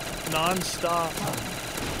 dude. Non-stop.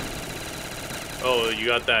 Oh, you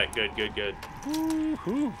got that. Good.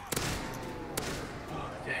 Woo-hoo.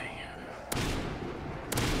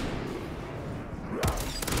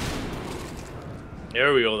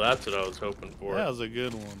 There we go. That's what I was hoping for. That was a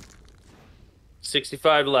good one.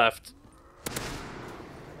 65 left.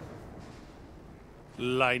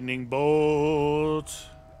 Lightning bolt.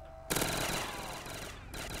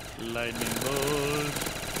 Lightning bolt.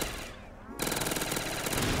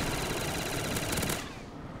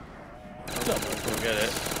 Go get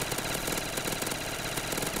it.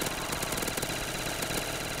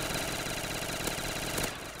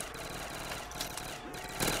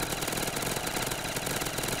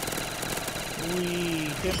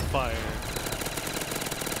 hip fire.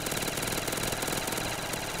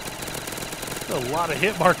 A lot of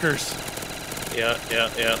hit markers. Yeah.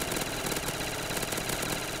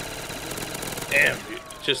 Damn, dude.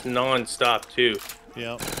 Just non-stop, too.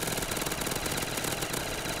 Yep.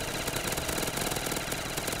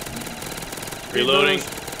 Reloading.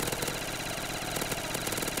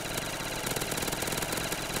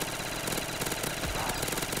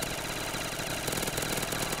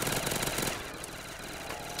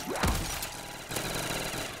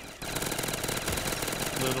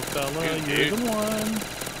 Little fella, you're the one.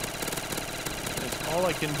 That's all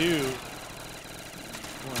I can do.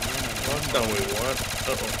 That's not what we want.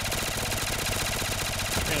 Uh-oh.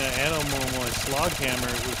 And an animal, my slog hammer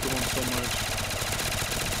was doing so much.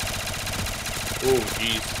 Oh,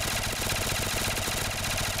 jeez.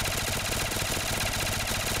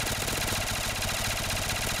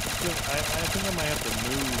 I think I might have to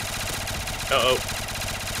move. Uh-oh.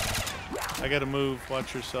 I gotta move.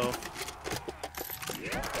 Watch yourself.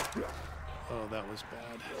 Oh, that was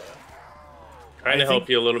bad. Trying to help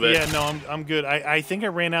you a little bit. Yeah, no, I'm good. I think I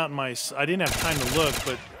ran out in my... I didn't have time to look,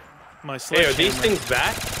 but my sledgehammer... Hey, are these things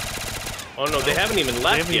back? Oh, no, they haven't even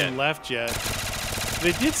left yet. They haven't even left yet. But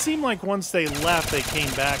it did seem like once they left, they came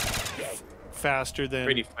back faster than...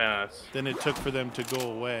 Pretty fast. Than it took for them to go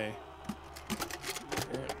away.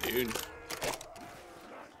 Yeah, dude.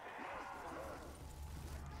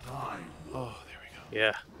 Oh, there we go.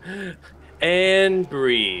 Yeah. And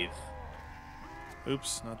breathe.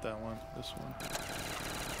 Oops, not that one. This one.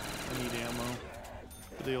 I need ammo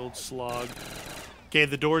for the old slog. Okay,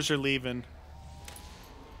 the doors are leaving.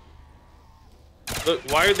 Look,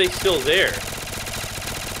 why are they still there?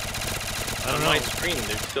 I don't On know. my screen,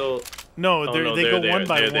 they're still... No, oh, they go there, one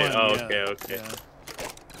by there, one. Oh, yeah. okay. Yeah.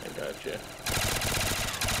 I gotcha.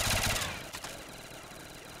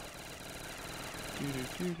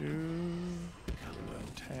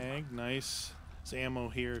 Tag, nice. There's ammo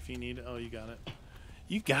here if you need it. Oh, you got it.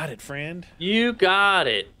 You got it, friend. You got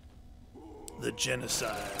it. The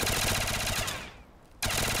genocide.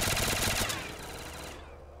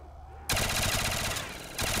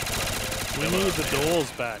 We need the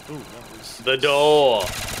doors back. Ooh, that was... The door.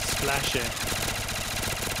 Splashing.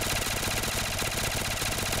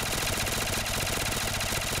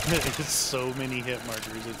 It's so many hit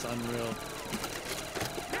markers. It's unreal.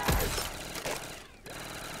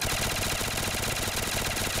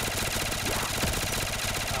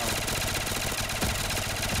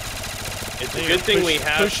 It's a good thing we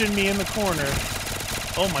have... Pushing me in the corner.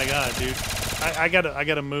 Oh my god, dude. I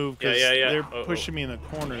gotta move because they're pushing me in the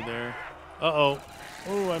corner there. Uh-oh.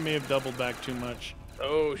 Oh, I may have doubled back too much.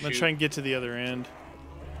 Oh, I'm shoot. gonna try and get to the other end.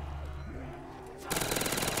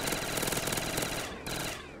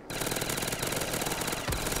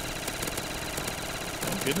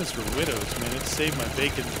 Thank goodness for widows, man. It saved my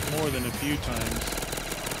bacon more than a few times.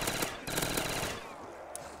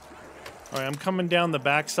 All right, I'm coming down the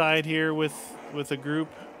backside here with a group.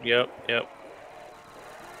 Yep.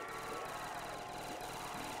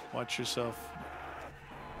 Watch yourself.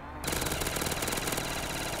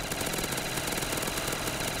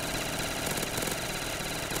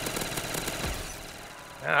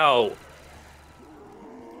 Ow.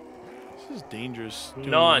 This is dangerous.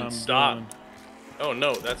 Non-stop. Oh,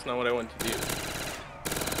 no, that's not what I want to do.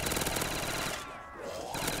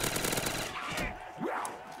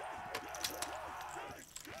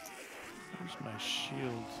 Where's my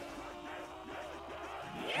shield?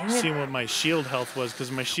 Seeing what my shield health was,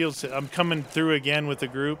 because my shield... I'm coming through again with a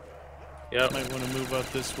group. Yep. Might want to move up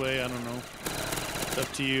this way. I don't know. It's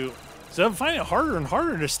up to you. So I'm finding it harder and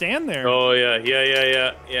harder to stand there. Oh,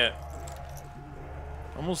 yeah.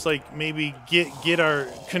 Almost like maybe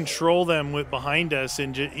control them with behind us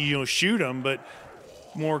and shoot them, but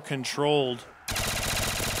more controlled.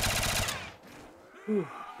 Whew,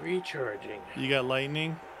 recharging. You got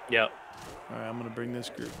lightning? Yep. All right, I'm gonna bring this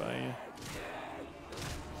group by you.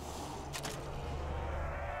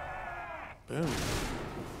 Boom.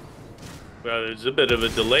 Well, there's a bit of a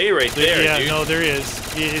delay right there, yeah, dude. no, there is.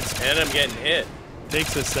 And I'm getting hit.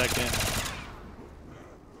 Takes a second.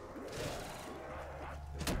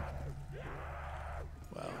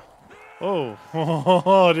 Wow.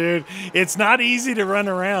 Oh, dude. It's not easy to run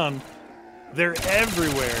around. They're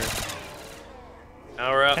everywhere.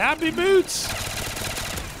 Now we're up. Happy boots.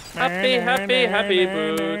 Happy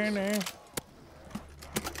boots.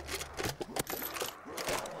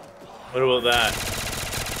 What about that?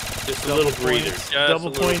 Just a little breather.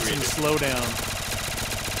 Double points and slow down.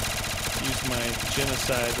 Use my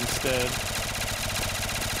genocide instead.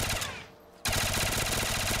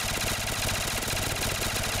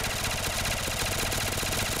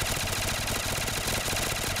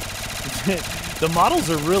 The models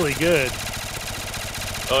are really good.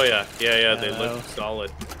 Oh yeah, yeah. They look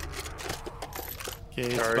solid. Okay,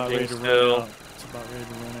 it's about ready to run out. It's about ready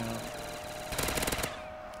to run out.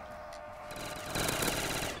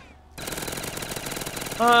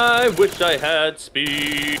 I wish I had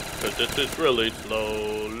speed, cause this is really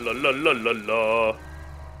slow. La la la la la.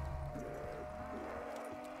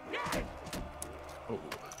 Oh.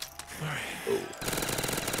 Oh.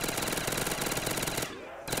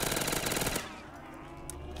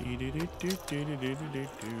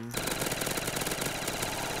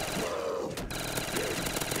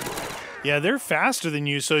 Yeah, they're faster than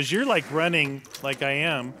you, so as you're like running like I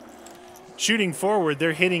am, shooting forward,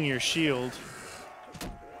 they're hitting your shield.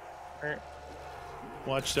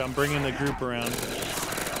 Watch, I'm bringing the group around.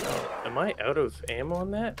 Am I out of ammo on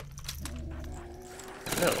that?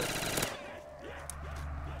 No.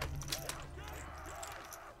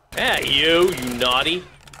 Ah, you naughty.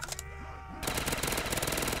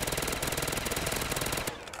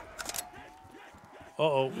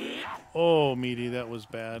 Uh-oh. Oh, Meaty, that was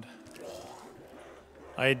bad.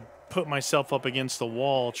 I put myself up against the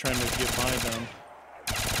wall trying to get by them.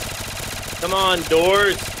 Come on,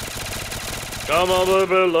 doors. Come on,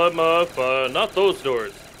 baby, light my fire. Not those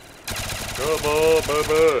doors. Come on,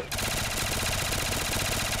 baby.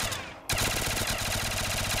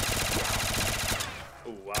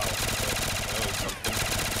 Oh, wow. That was something.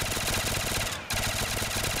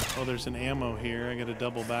 Oh, there's an ammo here. I got to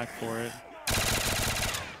double back for it.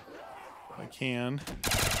 If I can.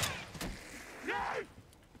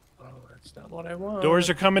 Oh, that's not what I want. Doors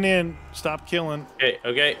are coming in. Stop killing. Okay,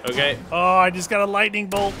 okay, okay. Oh, I just got a lightning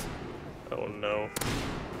bolt. Oh, no.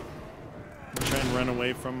 I'm trying to run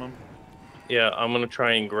away from them. Yeah, I'm going to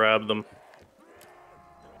try and grab them.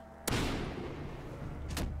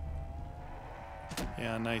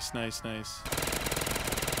 Yeah, nice, nice, nice.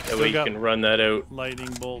 That way you can run that out.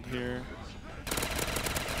 Lightning bolt here.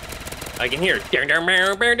 I can hear it.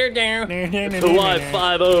 It's a live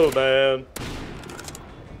 5-0, man.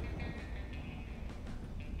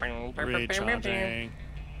 Recharging.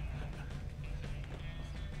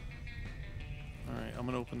 Alright, I'm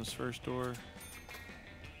gonna open this first door.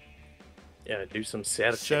 Yeah, do some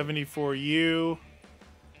searching. 74U.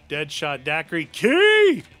 Deadshot Daiquiri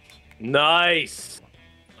key! Nice!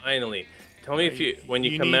 Finally. Tell me if you, when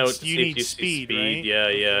you come out, see if you see speed. Right? Yeah,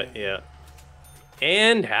 yeah, yeah.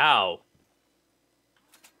 And how?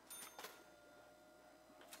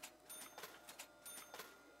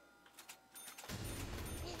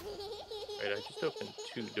 Right, I just opened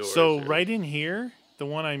 2 doors. So right in here, the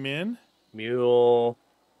one I'm in. Mule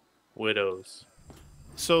Widows.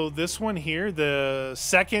 So this one here, the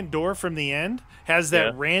second door from the end, has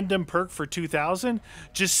that random perk for 2,000.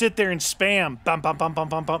 Just sit there and spam. Bum, bum, bum, bum,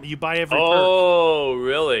 bum, bum. You buy every perk. Oh,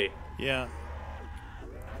 really? Yeah.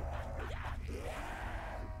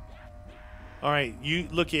 All right, you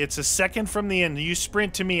look. It's a second from the end. You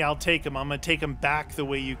sprint to me. I'll take him. I'm gonna take him back the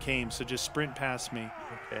way you came. So just sprint past me.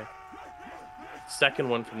 Okay. Second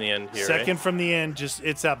one from the end here. Second from the end. Just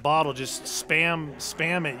it's that bottle. Just spam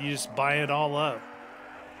it. You just buy it all up.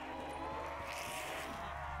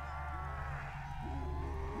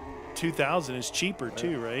 $2,000 is cheaper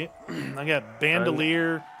too, right? I got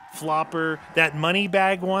bandolier, flopper, that money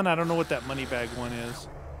bag one. I don't know what that money bag one is.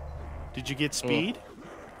 Did you get speed?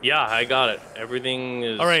 Yeah, I got it. Everything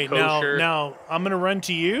is all right. kosher. Now I'm gonna run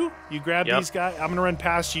to you. You grab these guys. I'm gonna run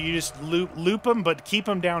past you. You just loop them, but keep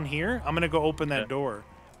them down here. I'm gonna go open that door.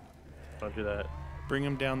 Don't do that. Bring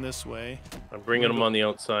them down this way. I'm bringing them on the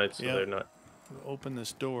outside, so they're not. Open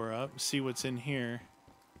this door up. See what's in here.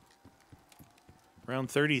 Round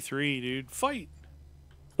 33, dude. Fight.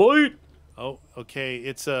 Fight. Oh, okay.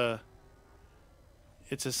 It's a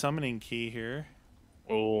summoning key here.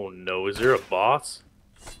 Oh no! Is there a boss?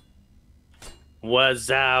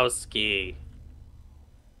 Wazowski.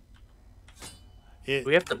 Do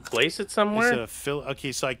we have to place it somewhere?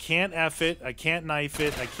 Okay, so I can't F it. I can't knife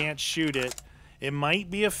it. I can't shoot it. It might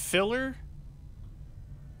be a filler.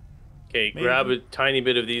 Okay, grab a tiny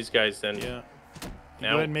bit of these guys then. Yeah. Go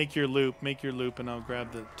ahead and make your loop. Make your loop, and I'll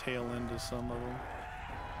grab the tail end of some of them.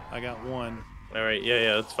 I got one. All right,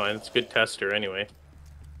 yeah, that's fine. It's a good tester anyway.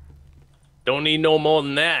 Don't need no more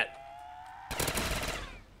than that.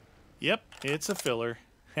 Yep, it's a filler.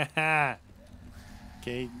 Haha.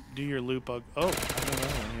 Okay, do your loop. Oh, I don't know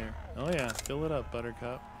one here. Oh yeah, fill it up,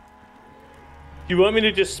 Buttercup. You want me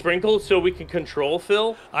to just sprinkle so we can control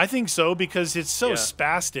Phil? I think so, because it's so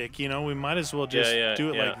spastic, you know, we might as well just do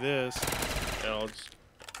it like this. Yeah, I'll just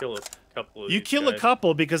kill a couple of You these kill guys. a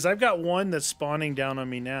couple, because I've got one that's spawning down on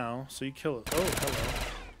me now, so you kill it. Oh,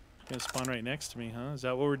 hello. Gonna spawn right next to me, huh? Is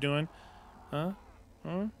that what we're doing? Huh?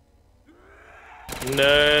 Huh?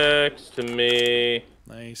 Next to me.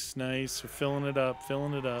 Nice, nice. We're filling it up,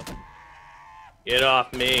 filling it up. Get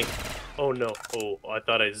off me. Oh, no. Oh, I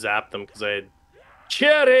thought I zapped them because I had...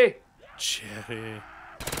 Cherry! Cherry.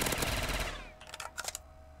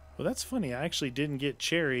 Well, that's funny. I actually didn't get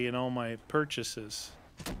cherry in all my purchases.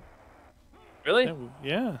 Really?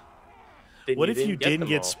 Yeah. Then what if you didn't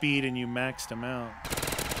get all? speed and you maxed them out?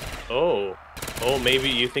 Oh. Oh, maybe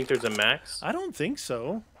you think there's a max? I don't think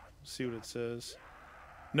so. Let's see what it says.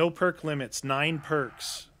 No perk limits. 9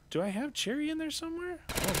 perks. Do I have cherry in there somewhere?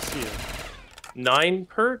 I don't see it. 9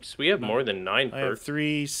 perks? We have more than 9 perks. I have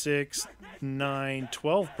 3, 6, 9,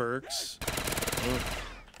 12 perks.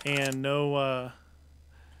 And no,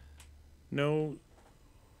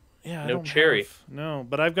 yeah, I don't cherry. No,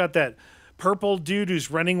 but I've got that purple dude who's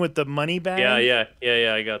running with the money bag. Yeah,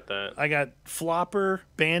 I got that. I got Flopper,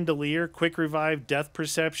 Bandolier, Quick Revive, Death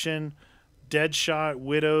Perception, Deadshot,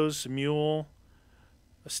 Widows, Mule,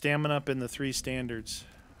 a Stamina up in the 3 standards.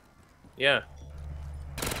 Yeah.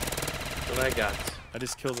 That's what I got. I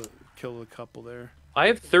just killed a couple there. I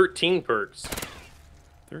have 13 perks.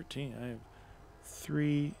 13. I have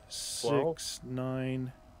 3, 12? 6,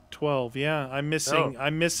 9, 12. Yeah, I'm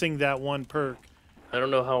missing that one perk. I don't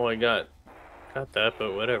know how I got that,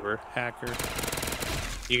 but whatever. Hacker.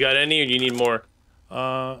 You got any, or do you need more?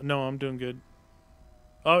 No, I'm doing good.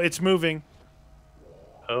 Oh, it's moving.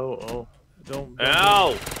 Oh. Don't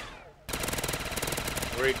Ow!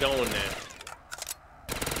 Where are you going now?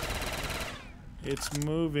 It's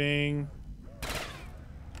moving.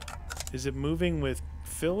 Is it moving with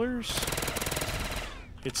fillers?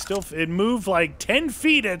 It moved like 10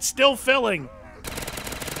 feet. It's still filling.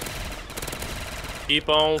 Keep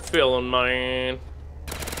on filling, man.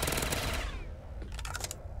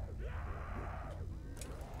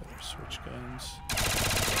 Better switch guns.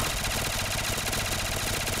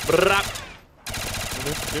 Brap.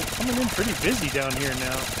 They're coming in pretty busy down here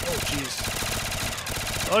now. Oh, jeez.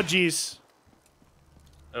 Oh, jeez.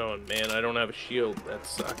 Oh, man, I don't have a shield. That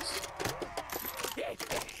sucks.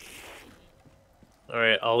 All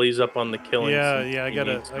right, Ollie's up on the killing. Yeah, I got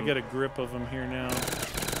a grip of them here now.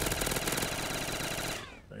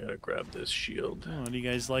 I gotta grab this shield. Oh, do you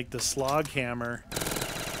guys like the slog hammer?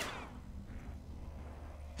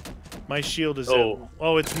 My shield is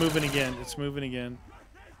oh, it's moving again. It's moving again.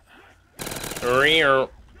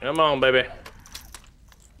 Come on, baby.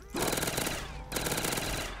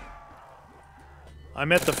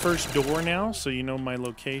 I'm at the first door now, so you know my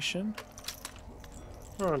location.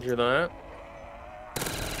 Roger that.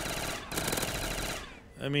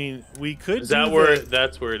 I mean, we could. Is that where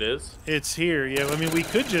that's where it is? It's here. Yeah. I mean, we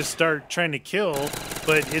could just start trying to kill,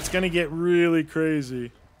 but it's gonna get really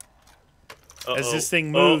crazy as this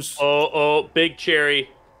thing moves. Oh, big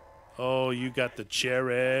cherry. Oh, you got the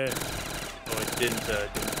cherry. Oh, I didn't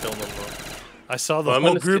kill them though. I saw the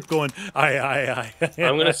whole group going. Aye.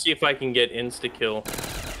 I'm gonna see if I can get insta kill.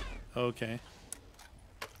 Okay.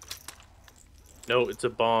 No, it's a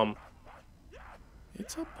bomb.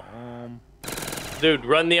 It's a bomb. Dude,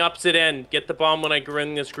 run the opposite end. Get the bomb when I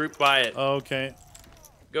run this group by it. Okay.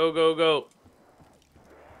 Go.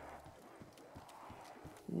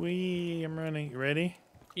 I'm running. You ready?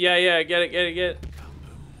 Yeah, get it.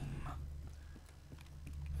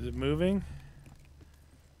 Is it moving?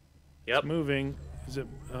 Yep. It's moving. Is it?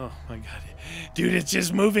 Oh my god. Dude, it's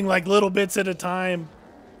just moving like little bits at a time.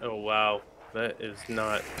 Oh, wow. That is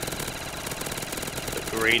not the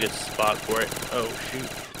greatest spot for it. Oh,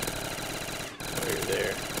 shoot.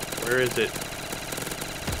 There. Where is it?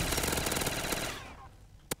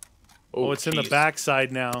 Oh, it's in the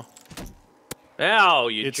backside now. Ow,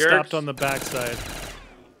 you jerks. It stopped on the backside.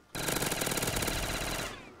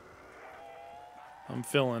 I'm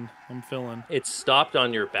filling. It stopped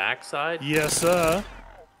on your backside? Yes, sir.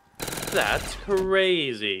 That's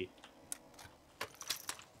crazy.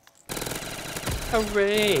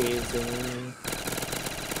 Crazy.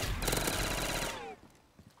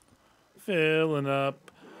 Filling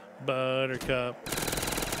up, Buttercup.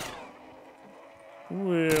 All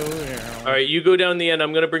right, you go down the end.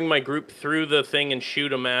 I'm gonna bring my group through the thing and shoot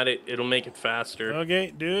them at it. It'll make it faster.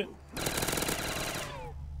 Okay, do it.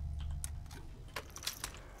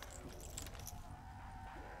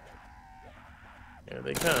 Here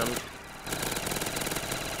they come.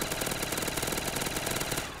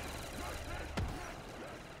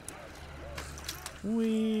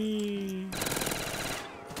 Whee!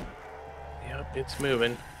 Yep, it's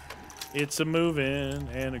moving. It's a moving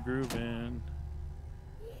and a grooving.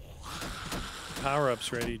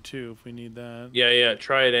 Power-up's ready too if we need that. Yeah,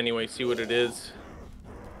 try it anyway. See what it is.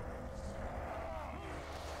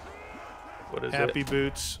 What is Happy it?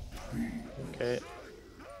 boots. Okay.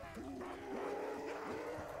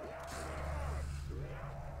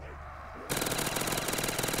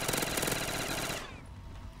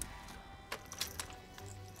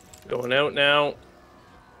 Going out now.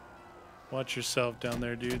 Watch yourself down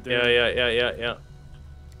there, dude. Yeah. Where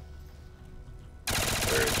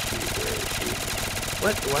is she?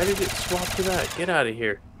 What? Why did it swap to that? Get out of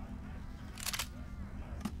here.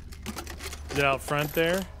 Is it out front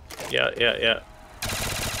there? Yeah.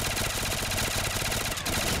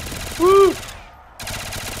 Woo!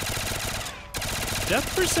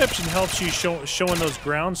 Depth perception helps you showing those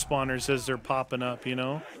ground spawners as they're popping up, you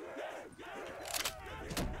know?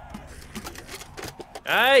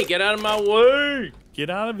 Hey, get out of my way! Get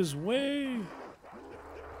out of his way.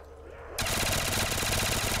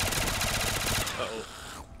 Uh-oh.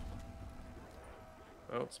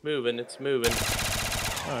 Oh, it's moving.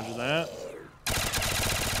 Roger that.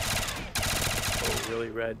 Oh, really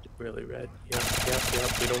red. Yep.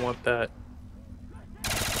 We don't want that.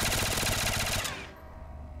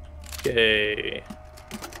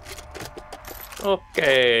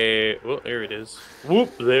 Okay. Well, here it is.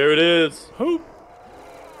 Whoop, there it is. Hoop.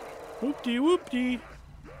 Whoop-de-whoop-de.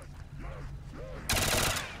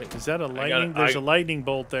 Is that a lightning? There's a lightning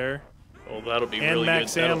bolt there. Oh, that'll be and really good. And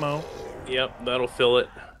max ammo. Yep, that'll fill it.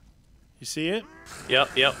 You see it?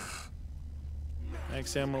 Yep.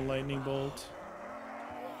 Max ammo lightning bolt.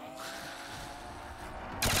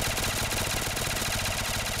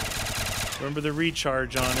 Remember the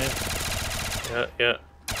recharge on it. Yeah.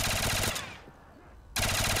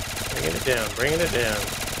 Bringing it down.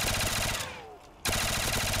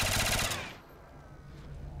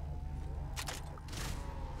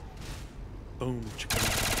 Boom. Chicken.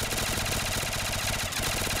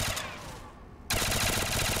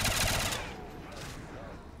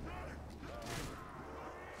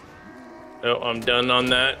 Oh, I'm done on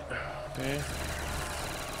that. Okay.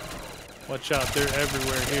 Watch out, they're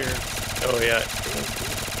everywhere here. Oh, yeah.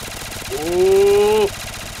 Ooh.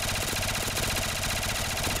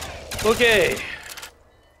 Okay.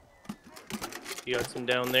 You got some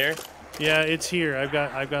down there? Yeah, it's here.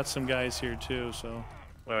 I've got some guys here too, so.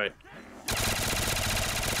 All right.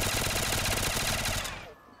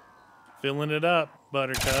 Filling it up,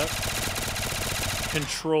 Buttercup.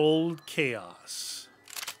 Controlled chaos.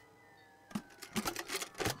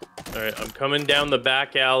 All right, I'm coming down the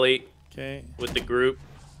back alley. Okay. With the group.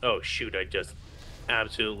 Oh shoot! I just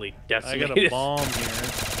absolutely decimated. I got a bomb here.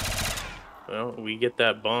 Well, we get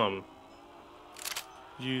that bomb.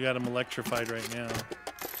 You got him electrified right now.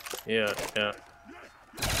 Yeah.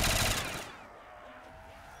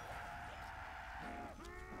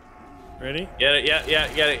 Ready? Get it?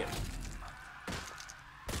 Yeah. Get it.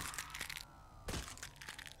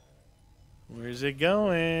 Where's it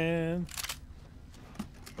going?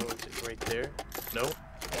 Oh, is it right there? No.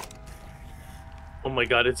 Oh my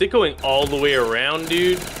god, is it going all the way around,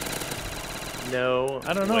 dude? No.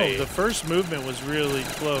 I don't know. way. The first movement was really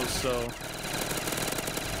close, so.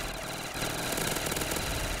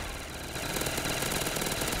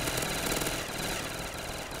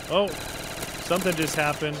 Oh, something just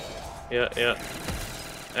happened. Yeah.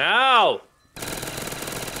 Ow!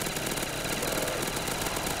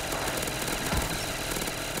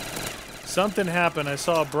 Something happened. I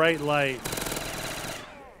saw a bright light.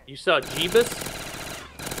 You saw Jeebus?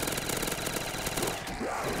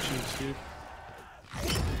 Oh, jeez, dude.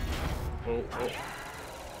 Oh,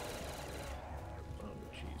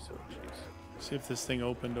 jeez. See if this thing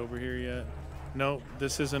opened over here yet. No,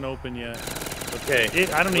 this isn't open yet. Okay.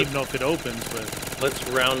 I don't even know if it opens, but. Let's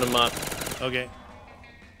round them up. Okay.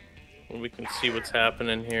 We can see what's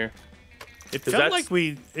happening here. It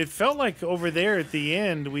felt like over there at the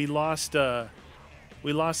end we lost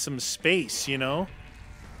some space, you know?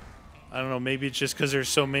 I don't know, maybe it's just because there's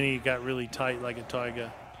so many it got really tight like a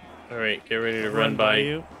taiga. Alright, get ready to run by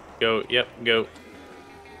you. Go, yep, go.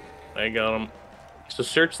 I got them. So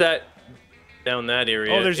search that down that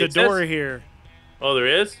area. Oh, there's a door here. Oh, there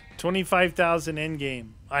is? 25,000 end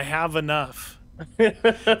game. I have enough.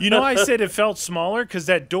 You know, I said it felt smaller because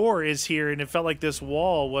that door is here, and it felt like this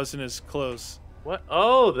wall wasn't as close. What?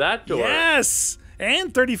 Oh, that door. Yes,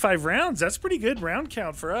 and 35 rounds. That's pretty good round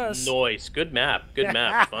count for us. Nice. Good map. Good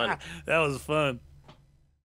map. Fun. That was fun.